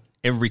love it.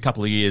 Every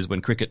couple of years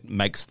when cricket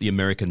makes the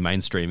American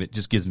mainstream, it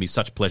just gives me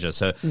such pleasure.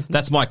 So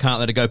that's my can't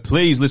let it go.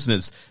 Please,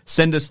 listeners,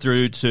 send us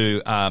through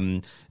to,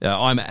 I'm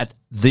at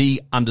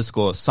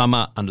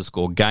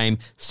 _summer_game.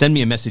 Send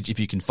me a message if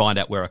you can find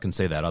out where I can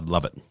see that. I'd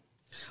love it.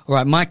 All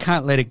right, my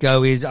can't let it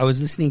go is I was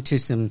listening to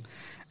some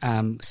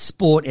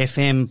Sport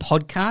FM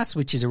podcast,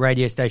 which is a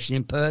radio station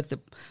in Perth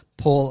that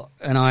Paul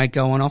and I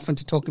go on often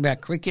to talk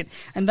about cricket,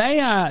 and they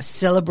are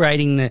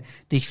celebrating the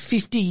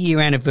 50-year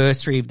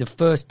anniversary of the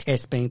first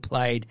test being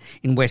played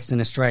in Western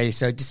Australia.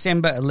 So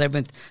December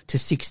 11th to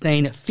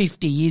 16,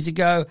 50 years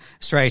ago,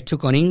 Australia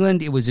took on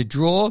England. It was a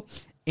draw.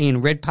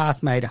 Ian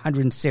Redpath made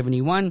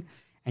 171,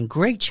 and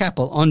Greg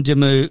Chappell on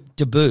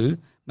debut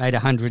made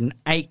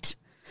 108.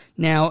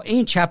 Now,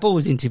 Ian Chappell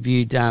was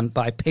interviewed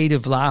by Peter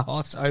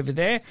Vlahos over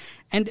there,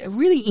 and a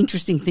really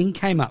interesting thing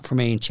came up from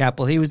Ian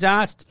Chappell. He was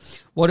asked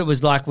what it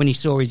was like when he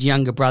saw his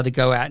younger brother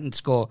go out and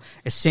score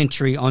a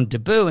century on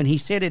debut, and he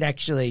said it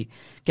actually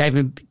gave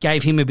him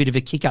a bit of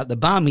a kick up the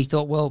bum. He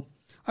thought, well,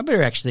 I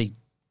better actually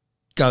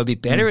go a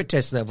bit better at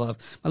test level.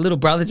 My little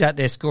brother's out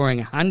there scoring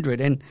 100,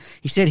 and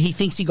he said he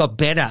thinks he got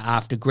better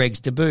after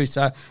Greg's debut.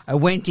 So I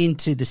went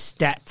into the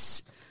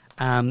stats,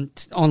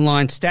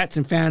 online stats,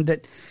 and found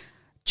that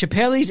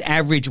Chappelli's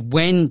average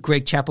when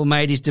Greg Chappell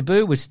made his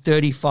debut was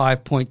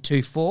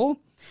 35.24,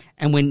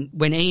 and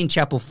when Ian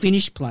Chappell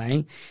finished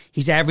playing,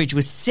 his average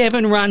was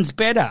 7 runs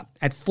better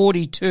at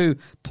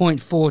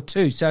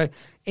 42.42. So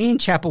Ian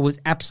Chappell was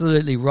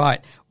absolutely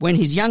right. When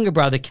his younger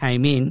brother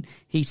came in,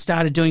 he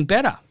started doing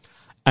better.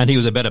 And he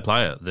was a better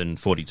player than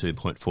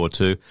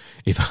 42.42.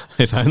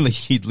 If only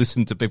he'd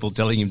listened to people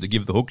telling him to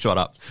give the hook shot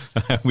up,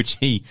 which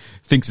he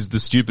thinks is the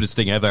stupidest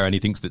thing ever, and he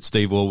thinks that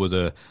Steve Waugh was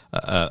an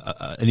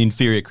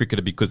inferior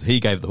cricketer because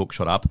he gave the hook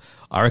shot up.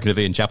 I reckon if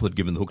Ian Chappell had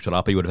given the hook shot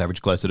up, he would have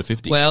averaged closer to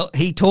 50. Well,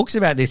 he talks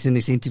about this in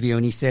this interview,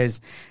 and he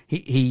says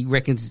he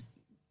reckons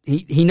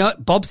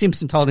Bob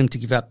Simpson told him to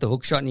give up the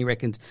hook shot, and he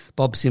reckons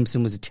Bob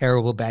Simpson was a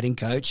terrible batting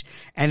coach.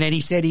 And then he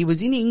said he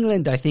was in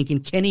England, I think,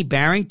 and Kenny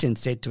Barrington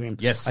said to him,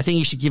 yes, I think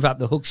you should give up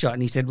the hook shot.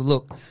 And he said, well,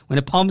 look, when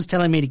a Pom's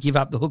telling me to give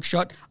up the hook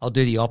shot, I'll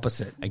do the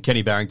opposite. And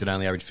Kenny Barrington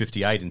only averaged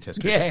 58 in Test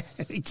cricket.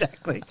 Yeah,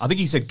 exactly. I think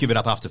he said give it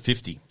up after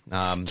 50.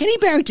 Kenny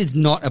Barrington's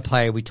not a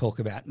player we talk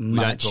about much.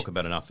 We don't talk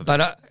about enough of it.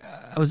 But I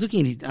was looking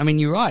at his, I mean,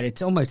 you're right,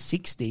 it's almost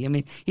 60. I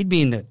mean, he'd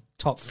be in the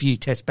top few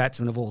Test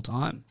batsmen of all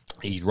time.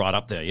 He's right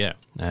up there, yeah.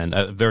 And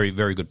a very,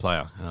 very good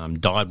player.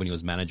 Died when he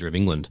was manager of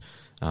England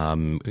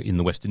in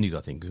the West Indies,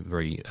 I think,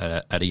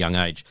 at a young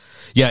age.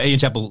 Yeah, Ian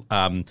Chappell,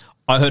 I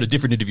heard a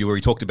different interview where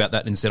he talked about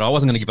that and said, I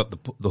wasn't going to give up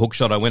the hook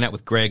shot. I went out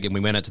with Greg and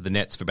we went out to the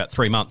nets for about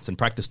 3 months and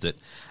practiced it.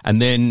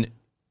 And then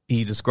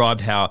he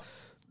described how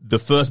the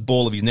first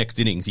ball of his next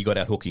innings, he got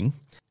out hooking.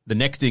 The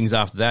next innings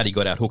after that, he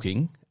got out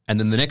hooking. And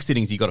then the next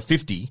innings, he got a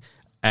 50.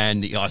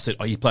 And I said,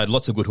 he played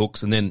lots of good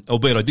hooks, and then,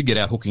 albeit I did get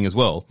out hooking as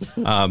well.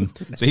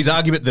 So his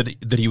argument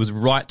that he was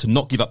right to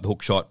not give up the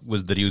hook shot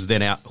was that he was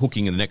then out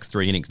hooking in the next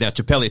 3 innings. Now,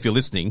 Chappelli, if you're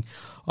listening,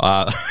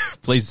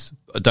 please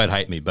don't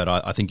hate me, but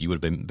I think you would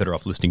have been better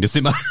off listening to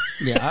Simmer.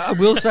 Yeah, I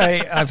will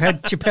say I've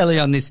had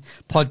Chappelli on this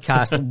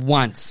podcast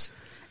once,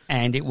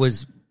 and it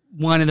was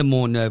one of the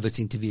more nervous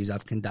interviews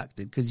I've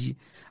conducted because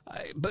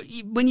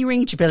when you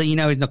ring Chappelli, you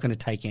know he's not going to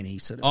take any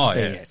sort of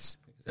BS.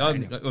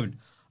 Yeah.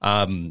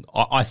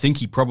 I think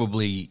he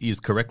probably is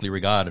correctly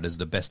regarded as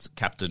the best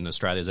captain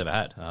Australia's ever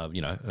had.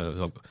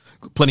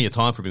 Plenty of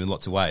time for him in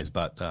lots of ways,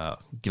 but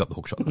give up the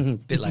hook shot.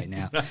 Bit late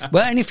now.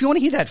 Well, and if you want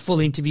to hear that full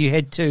interview,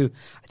 head to,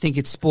 I think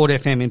it's Sport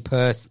FM in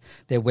Perth,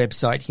 their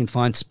website. You can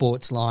find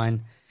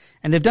Sportsline.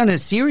 And they've done a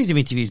series of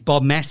interviews.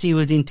 Bob Massey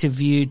was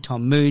interviewed,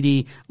 Tom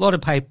Moody, a lot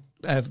of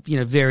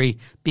very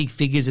big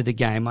figures of the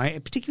game. I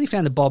particularly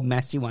found the Bob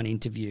Massey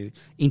interview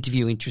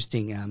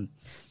interesting.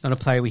 Not a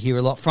player we hear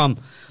a lot from.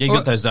 Yeah, he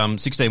got those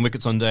 16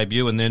 wickets on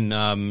debut, and then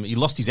he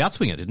lost his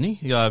outswinger, didn't he?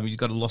 He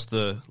lost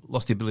the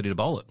ability to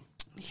bowl it.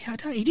 Yeah,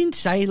 he didn't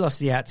say he lost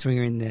the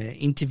outswinger in the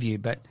interview,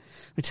 but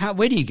it's hard.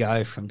 Where do you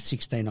go from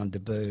 16 on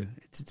debut?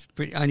 It's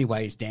only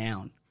way is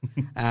down.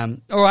 All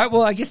right,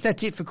 well, I guess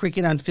that's it for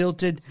Cricket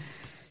Unfiltered.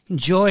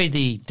 Enjoy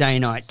the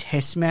day-night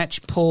test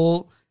match,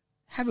 Paul.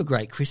 Have a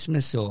great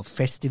Christmas or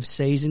festive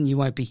season. You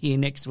won't be here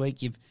next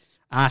week. You've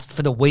asked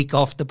for the week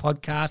off the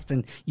podcast,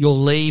 and your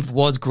leave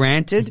was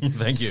granted.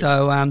 Thank you.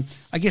 So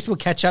I guess we'll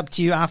catch up with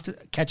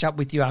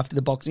you after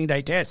the Boxing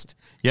Day test.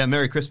 Yeah,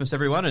 Merry Christmas,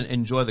 everyone, and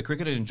enjoy the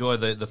cricket and enjoy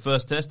the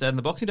first test and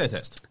the Boxing Day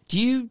test. Do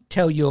you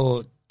tell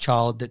your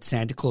child that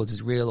Santa Claus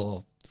is real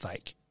or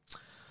fake?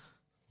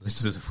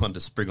 This is one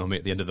to spring on me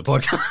at the end of the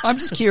podcast. I'm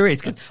just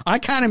curious because I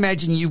can't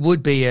imagine you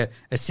would be a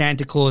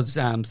Santa Claus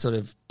sort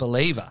of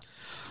believer.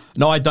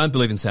 No, I don't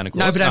believe in Santa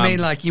Claus. No, but I mean,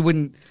 you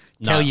wouldn't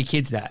tell your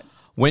kids that.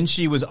 When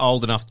she was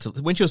old enough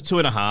when she was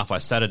 2.5, I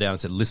sat her down and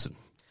said, listen,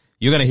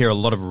 you're going to hear a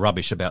lot of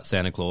rubbish about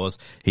Santa Claus.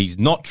 He's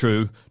not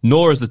true,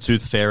 nor is the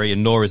Tooth Fairy,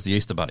 and nor is the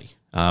Easter Bunny.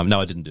 No,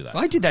 I didn't do that.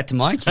 I did that to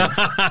my kids.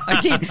 I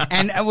did.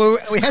 And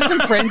we had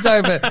some friends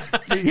over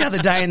the other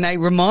day, and they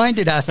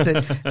reminded us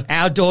that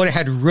our daughter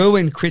had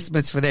ruined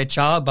Christmas for their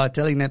child by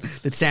telling them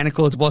that Santa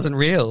Claus wasn't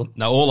real.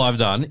 No, all I've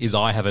done is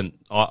I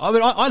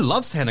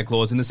love Santa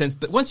Claus in the sense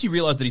that once you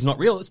realise that he's not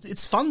real,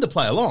 it's fun to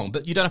play along,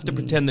 but you don't have to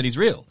pretend that he's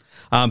real.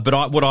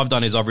 But what I've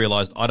done is I've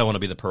realised I don't want to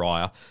be the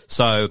pariah.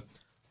 So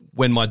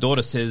when my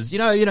daughter says,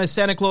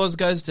 Santa Claus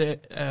goes to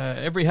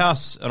every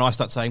house, and I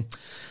start saying,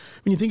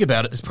 when you think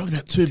about it, there's probably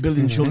about 2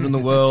 billion children in the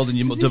world, and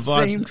you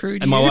divide. Seem true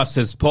to and my you? wife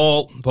says,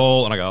 Paul,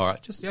 and I go, all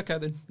right, okay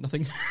then,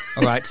 nothing.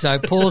 All right, so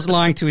Paul's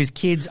lying to his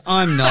kids.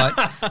 I'm not.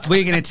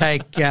 We're going to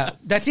take.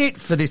 That's it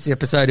for this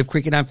episode of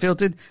Cricket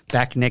Unfiltered.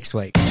 Back next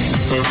week.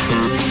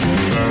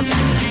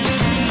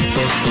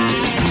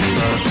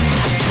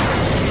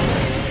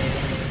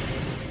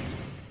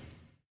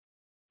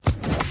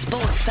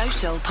 Sports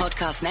Social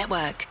Podcast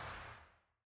Network.